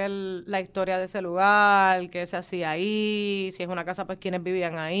saber la historia de ese lugar, qué se hacía ahí, si es una casa, pues quiénes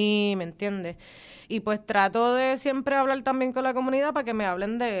vivían ahí, ¿me entiendes? Y pues trato de siempre hablar también con la comunidad para que me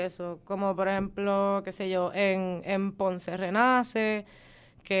hablen de eso, como por ejemplo, qué sé yo, en Ponce Renace,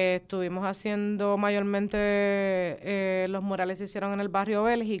 que estuvimos haciendo mayormente, los murales se hicieron en el barrio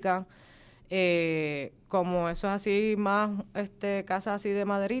Bélgica, como eso es así más, casas así de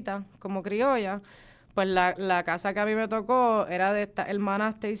maderita, como criolla, pues la casa que a mí me tocó era de esta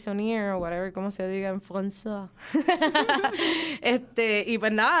hermana Stationnier o whatever, como se diga en francés. Y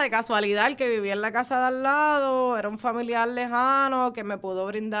pues nada, de casualidad, el que vivía en la casa de al lado era un familiar lejano que me pudo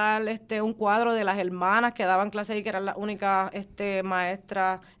brindar un cuadro de las hermanas que daban clases y que eran las únicas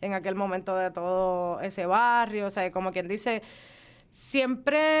maestras en aquel momento de todo ese barrio. O sea, como quien dice,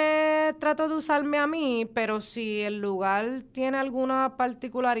 siempre trato de usarme a mí, pero si el lugar tiene alguna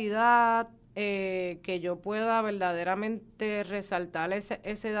particularidad que yo pueda verdaderamente resaltar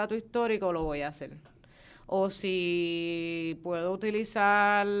ese dato histórico, lo voy a hacer. O si puedo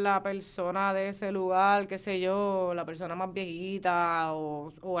utilizar la persona de ese lugar, qué sé yo, la persona más viejita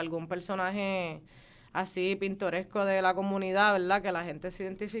o algún personaje así pintoresco de la comunidad, ¿verdad? Que la gente se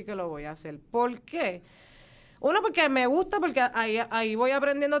identifique, lo voy a hacer. ¿Por qué? Uno, porque me gusta, porque ahí voy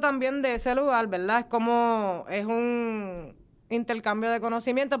aprendiendo también de ese lugar, ¿verdad? Es un intercambio de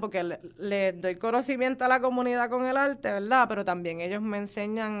conocimiento, porque le doy conocimiento a la comunidad con el arte, ¿verdad? Pero también ellos me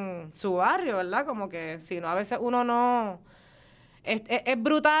enseñan su barrio, ¿verdad? Como que si no, a veces uno no... Es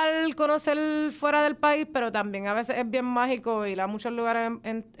brutal conocer fuera del país, pero también a veces es bien mágico ir a muchos lugares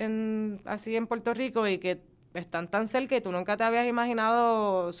así en Puerto Rico y que están tan cerca y tú nunca te habías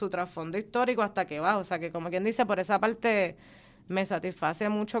imaginado su trasfondo histórico hasta que vas. O sea, que como quien dice, por esa parte me satisface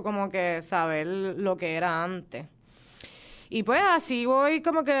mucho como que saber lo que era antes. Y pues así voy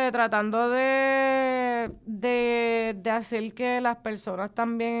como que tratando de hacer que las personas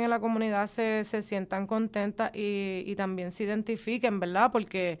también en la comunidad se sientan contentas y también se identifiquen, ¿verdad?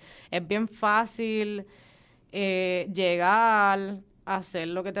 Porque es bien fácil llegar a hacer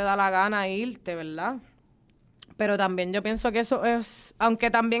lo que te da la gana e irte, ¿verdad? Pero también yo pienso que eso es,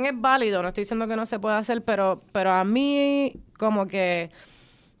 aunque también es válido, no estoy diciendo que no se pueda hacer, pero a mí como que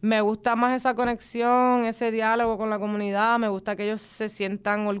me gusta más esa conexión, ese diálogo con la comunidad. Me gusta que ellos se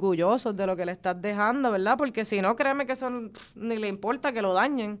sientan orgullosos de lo que le estás dejando, ¿verdad? Porque si no, créeme que eso ni le importa que lo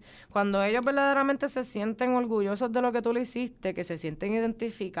dañen. Cuando ellos verdaderamente se sienten orgullosos de lo que tú le hiciste, que se sienten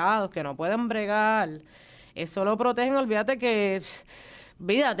identificados, que no pueden bregar, eso lo protegen. Olvídate que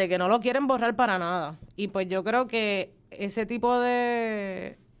no lo quieren borrar para nada. Y pues yo creo que ese tipo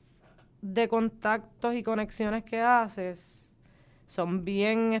de contactos y conexiones que haces son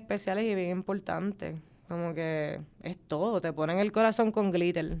bien especiales y bien importantes. Como que es todo, te ponen el corazón con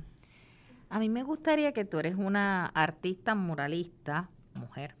glitter. A mí me gustaría que tú eres una artista muralista,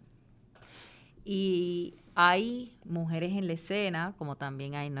 mujer. Y hay mujeres en la escena, como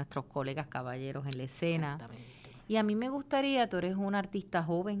también hay nuestros colegas caballeros en la escena. Exactamente. Y a mí me gustaría, tú eres una artista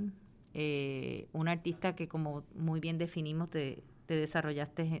joven, una artista que, como muy bien definimos, te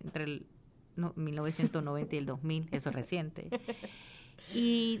desarrollaste entre 1990 y el 2000, eso es reciente.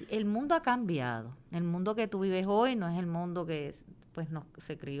 Y el mundo ha cambiado. El mundo que tú vives hoy no es el mundo que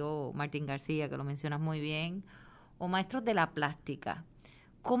se crió Martín García, que lo mencionas muy bien, o maestros de la plástica.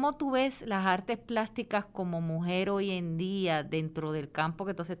 ¿Cómo tú ves las artes plásticas como mujer hoy en día dentro del campo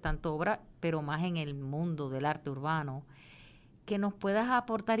que entonces tanto obra, pero más en el mundo del arte urbano, que nos puedas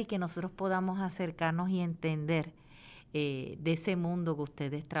aportar y que nosotros podamos acercarnos y entender de ese mundo que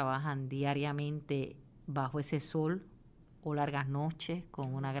ustedes trabajan diariamente bajo ese sol o largas noches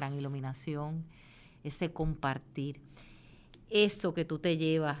con una gran iluminación, ese compartir, eso que tú te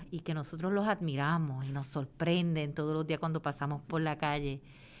llevas y que nosotros los admiramos y nos sorprenden todos los días cuando pasamos por la calle,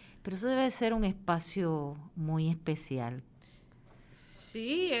 pero eso debe ser un espacio muy especial.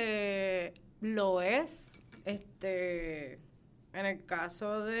 Sí, lo es. En el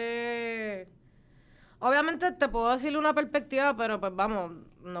caso de... Obviamente te puedo decir una perspectiva, pero pues vamos,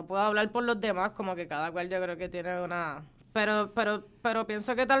 no puedo hablar por los demás, como que cada cual yo creo que tiene una... Pero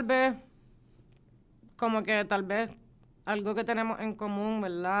pienso que tal vez algo que tenemos en común,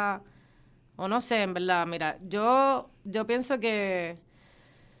 ¿verdad? O no sé, en verdad, mira, yo pienso que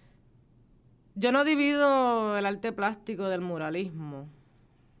yo no divido el arte plástico del muralismo.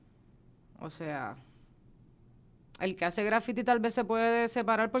 O sea, el que hace graffiti tal vez se puede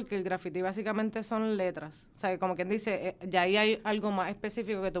separar porque el graffiti básicamente son letras. O sea, como quien dice, ya ahí hay algo más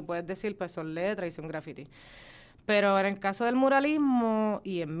específico que tú puedes decir, pues son letras y son graffiti. Pero en el caso del muralismo,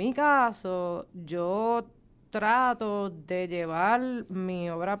 y en mi caso, yo trato de llevar mi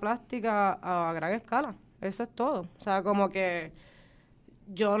obra plástica a gran escala. Eso es todo. O sea, como que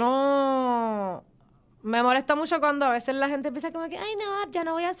yo no... Me molesta mucho cuando a veces la gente empieza como que, ay, no, ya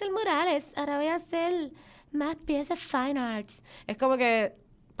no voy a hacer murales, ahora voy a hacer más piezas fine arts. Es como que,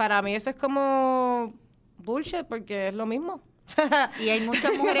 para mí eso es como bullshit, porque es lo mismo. Y hay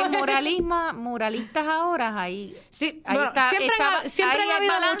muchas mujeres muralistas ahora ahí. Sí, ahí bueno, siempre han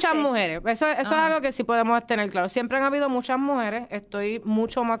habido muchas mujeres. Eso es algo que sí podemos tener claro. Siempre han habido muchas mujeres. Estoy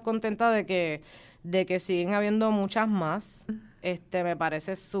mucho más contenta de que de que siguen habiendo muchas más, me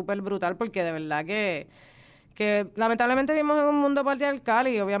parece súper brutal porque de verdad que lamentablemente vivimos en un mundo patriarcal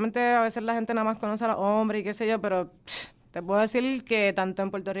y obviamente a veces la gente nada más conoce a los hombres y qué sé yo, pero te puedo decir que tanto en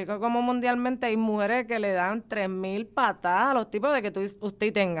Puerto Rico como mundialmente hay mujeres que le dan 3,000 patadas a los tipos de que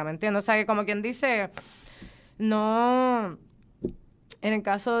usted tenga, ¿me entiendes? O sea, que como quien dice, no... En el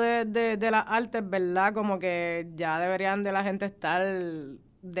caso de las artes, ¿verdad? Como que ya deberían de la gente estar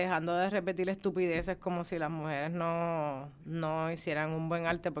dejando de repetir estupideces como si las mujeres no hicieran un buen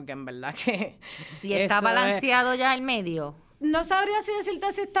arte, porque en verdad que... ¿Y está balanceado ya el medio? No sabría si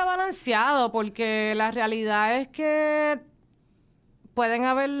decirte si está balanceado, porque la realidad es que pueden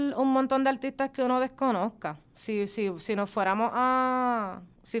haber un montón de artistas que uno desconozca. Si nos fuéramos a...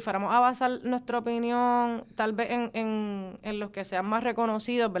 Si fuéramos a basar nuestra opinión tal vez en los que sean más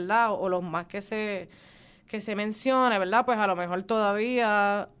reconocidos, ¿verdad? O los más que se mencione, ¿verdad? Pues a lo mejor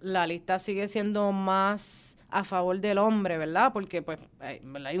todavía la lista sigue siendo más a favor del hombre, ¿verdad? Porque pues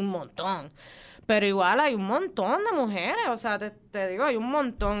hay un montón. Pero igual hay un montón de mujeres, o sea, te digo, hay un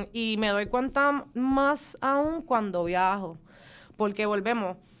montón. Y me doy cuenta más aún cuando viajo. Porque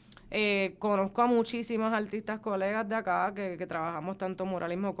volvemos... conozco a muchísimas artistas colegas de acá que trabajamos tanto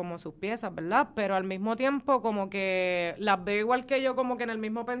muralismo como sus piezas, ¿verdad? Pero al mismo tiempo como que las veo igual que yo, como que en el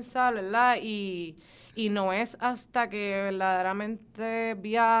mismo pensar, ¿verdad? Y no es hasta que verdaderamente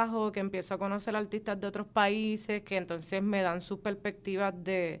viajo, que empiezo a conocer artistas de otros países, que entonces me dan sus perspectivas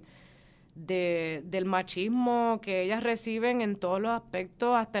del machismo que ellas reciben en todos los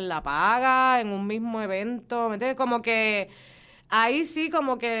aspectos, hasta en la paga, en un mismo evento, ¿me entiendes? Como que... Ahí sí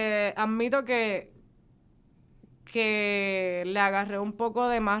como que admito que le agarré un poco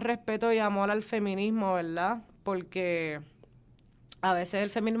de más respeto y amor al feminismo, ¿verdad? Porque a veces el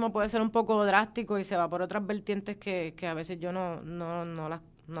feminismo puede ser un poco drástico y se va por otras vertientes que a veces yo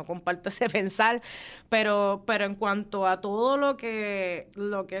no comparto ese pensar, pero en cuanto a todo lo que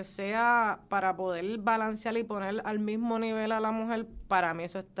sea para poder balancear y poner al mismo nivel a la mujer, para mí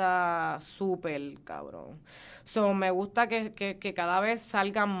eso está súper cabrón. Me gusta que cada vez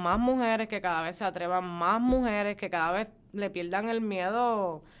salgan más mujeres, que cada vez se atrevan más mujeres, que cada vez le pierdan el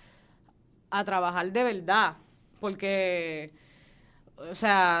miedo a trabajar de verdad, porque... O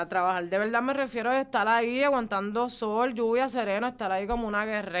sea, trabajar de verdad me refiero a estar ahí aguantando sol, lluvia, sereno, estar ahí como una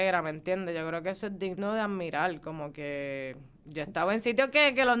guerrera, ¿me entiendes? Yo creo que eso es digno de admirar, como que yo estaba en sitios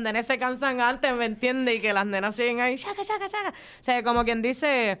que los nenes se cansan antes, ¿me entiendes? Y que las nenas siguen ahí, chaca, chaca, chaca. O sea, como quien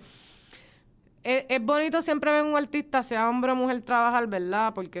dice, es bonito siempre ver un artista, sea hombre o mujer, trabajar,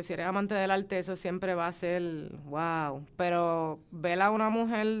 ¿verdad? Porque si eres amante del arte, eso siempre va a ser wow. Pero ver a una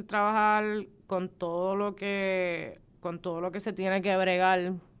mujer trabajar con todo lo que se tiene que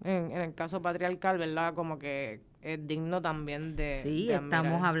bregar en el caso patriarcal, ¿verdad? Como que es digno también de... Sí, de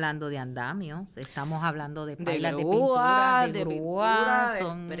estamos hablando de andamios, estamos hablando de pailas de pintura, de grúa, de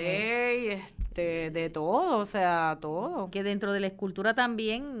spray, de todo, o sea, todo. Que dentro de la escultura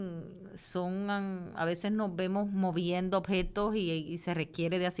también a veces nos vemos moviendo objetos y se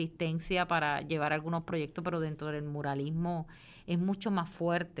requiere de asistencia para llevar algunos proyectos, pero dentro del muralismo es mucho más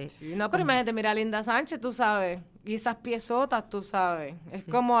fuerte. Sí, no, pero imagínate, mira a Linda Sánchez, tú sabes, y esas piezotas, tú sabes. Es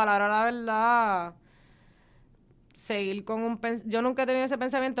como a la hora de la verdad seguir con yo nunca he tenido ese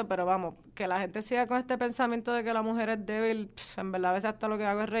pensamiento, pero vamos, que la gente siga con este pensamiento de que la mujer es débil, en verdad a veces hasta lo que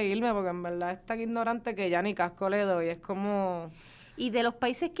hago es reírme, porque en verdad es tan ignorante que ya ni casco le doy, es como... Y de los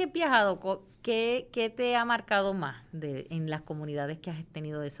países que has viajado, ¿qué te ha marcado más en las comunidades que has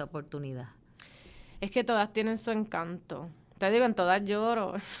tenido esa oportunidad? Es que todas tienen su encanto. Te digo, en todas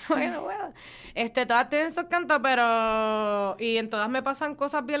lloro. Bueno. Todas tienen su encanto, pero... Y en todas me pasan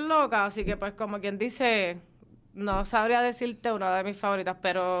cosas bien locas, así que pues como quien dice... No sabría decirte una de mis favoritas,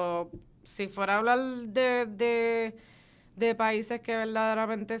 pero si fuera a hablar de países que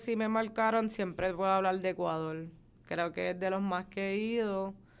verdaderamente sí me marcaron, siempre puedo hablar de Ecuador. Creo que es de los más que he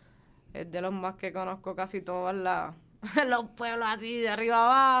ido, es de los más que conozco casi todos los pueblos así de arriba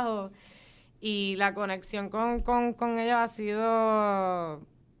abajo. Y la conexión con ellos ha sido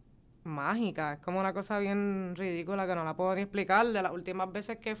mágica. Es como una cosa bien ridícula que no la puedo ni explicar. De las últimas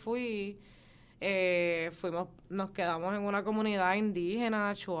veces que fui... nos quedamos en una comunidad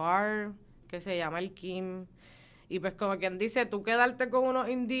indígena, Shuar, que se llama el Kim, y pues como quien dice, tú quedarte con unos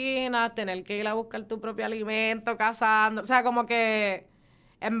indígenas, tener que ir a buscar tu propio alimento, cazando, o sea, como que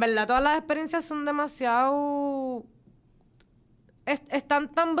en verdad todas las experiencias son demasiado,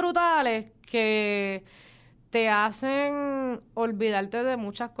 están tan brutales que te hacen olvidarte de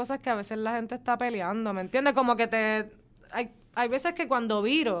muchas cosas que a veces la gente está peleando, ¿me entiendes? Como que hay veces que cuando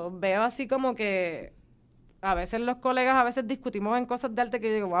viro, veo así como que a veces los colegas, a veces discutimos en cosas de arte que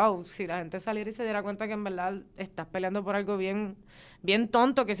yo digo, wow, si la gente saliera y se diera cuenta que en verdad estás peleando por algo bien, bien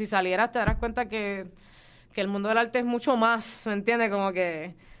tonto, que si salieras te darás cuenta que el mundo del arte es mucho más, ¿me entiendes? Como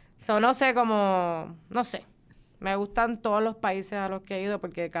que, no sé, me gustan todos los países a los que he ido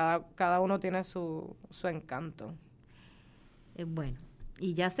porque cada uno tiene su encanto. Bueno,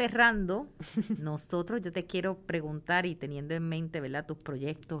 y ya cerrando, yo te quiero preguntar, y teniendo en mente, ¿verdad?, tus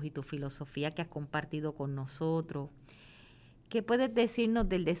proyectos y tu filosofía que has compartido con nosotros, ¿qué puedes decirnos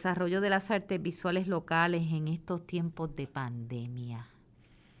del desarrollo de las artes visuales locales en estos tiempos de pandemia?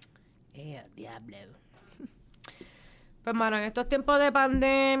 Diablo. Pues, mano, en estos tiempos de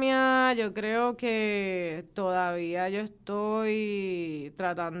pandemia, yo creo que todavía yo estoy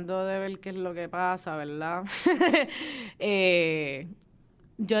tratando de ver qué es lo que pasa, ¿verdad?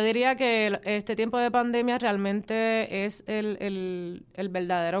 Yo diría que este tiempo de pandemia realmente es el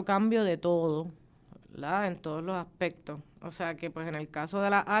verdadero cambio de todo, ¿verdad? En todos los aspectos. O sea que, pues, en el caso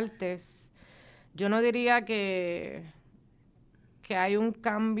de las artes, yo no diría que hay un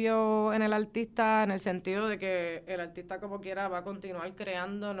cambio en el artista en el sentido de que el artista como quiera va a continuar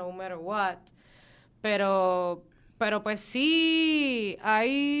creando no matter what, pero pues sí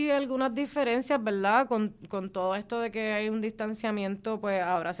hay algunas diferencias, ¿verdad? Con todo esto de que hay un distanciamiento, pues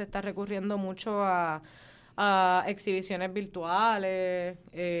ahora se está recurriendo mucho a exhibiciones virtuales,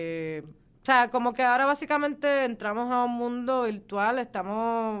 o sea, como que ahora básicamente entramos a un mundo virtual,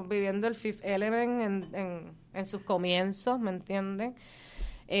 estamos viviendo el Fifth Element en sus comienzos, ¿me entienden?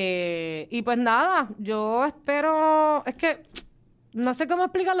 Y pues nada, yo espero, es que no sé cómo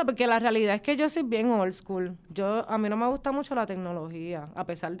explicarlo porque la realidad es que yo soy bien old school. A mí no me gusta mucho la tecnología, a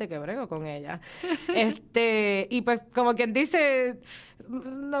pesar de que brego con ella. Y pues como quien dice,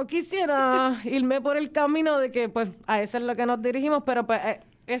 no quisiera irme por el camino de que pues a eso es lo que nos dirigimos, pero pues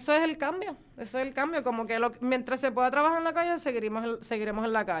eso es el cambio, como que mientras se pueda trabajar en la calle, seguiremos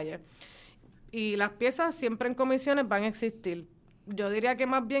en la calle. Y las piezas siempre en comisiones van a existir. Yo diría que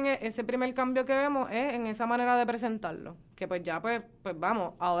más bien ese primer cambio que vemos es en esa manera de presentarlo. Que pues ya, pues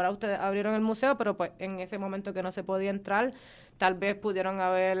vamos, ahora ustedes abrieron el museo, pero pues en ese momento que no se podía entrar, tal vez pudieron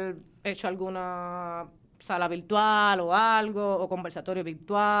haber hecho alguna sala virtual o algo, o conversatorio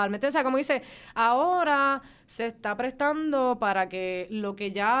virtual, ¿me entiendes? O sea, como dice, ahora se está prestando para que lo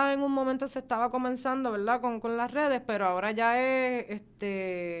que ya en un momento se estaba comenzando, ¿verdad? Con las redes, pero ahora ya es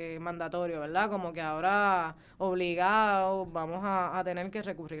mandatorio, ¿verdad? Como que ahora obligado vamos a tener que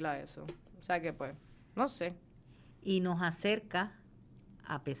recurrir a eso. O sea que pues, no sé. Y nos acerca,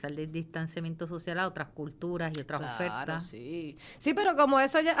 a pesar del distanciamiento social, a otras culturas y otras ofertas. Sí, pero como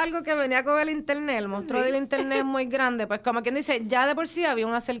eso ya es algo que venía con el internet, el monstruo del internet es muy grande, pues como quien dice, ya de por sí había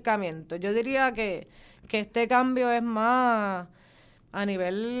un acercamiento. Yo diría que este cambio es más a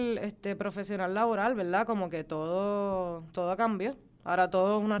nivel profesional laboral, ¿verdad? Como que todo cambió. Ahora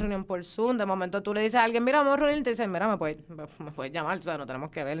todo es una reunión por Zoom. De momento tú le dices a alguien, mira, vamos a reunir, y te dicen, mira, me puedes llamar, o sea, no tenemos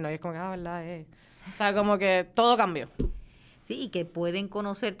que ver, ¿no? Y es como, ¿verdad? O sea, como que todo cambió. Sí, y que pueden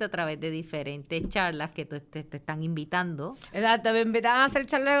conocerte a través de diferentes charlas que te están invitando. Exacto, me invitan a hacer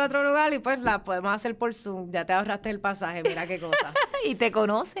charlas en otro lugar y pues las podemos hacer por Zoom. Ya te ahorraste el pasaje, mira qué cosa. Y te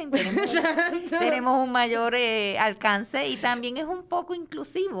conocen, tenemos un mayor alcance y también es un poco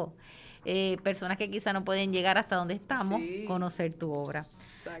inclusivo. Personas que quizá no pueden llegar hasta donde estamos, conocer tu obra.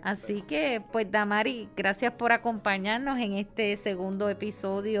 Exacto. Así que, pues, Damaris, gracias por acompañarnos en este segundo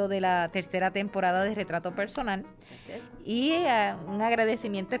episodio de la tercera temporada de Retrato Personal. Gracias. Y un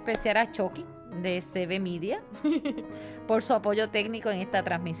agradecimiento especial a Chucky de CB Media por su apoyo técnico en esta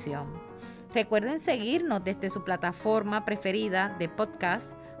transmisión. Recuerden seguirnos desde su plataforma preferida de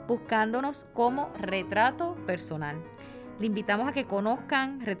podcast, buscándonos como Retrato Personal. Le invitamos a que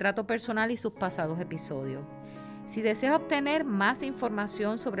conozcan Retrato Personal y sus pasados episodios. Si desea obtener más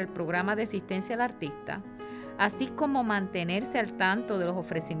información sobre el programa de asistencia al artista, así como mantenerse al tanto de los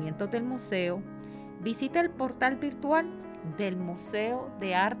ofrecimientos del museo, visita el portal virtual del Museo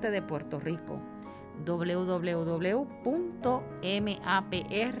de Arte de Puerto Rico, www.mapr.org.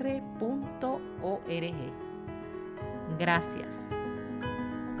 Gracias.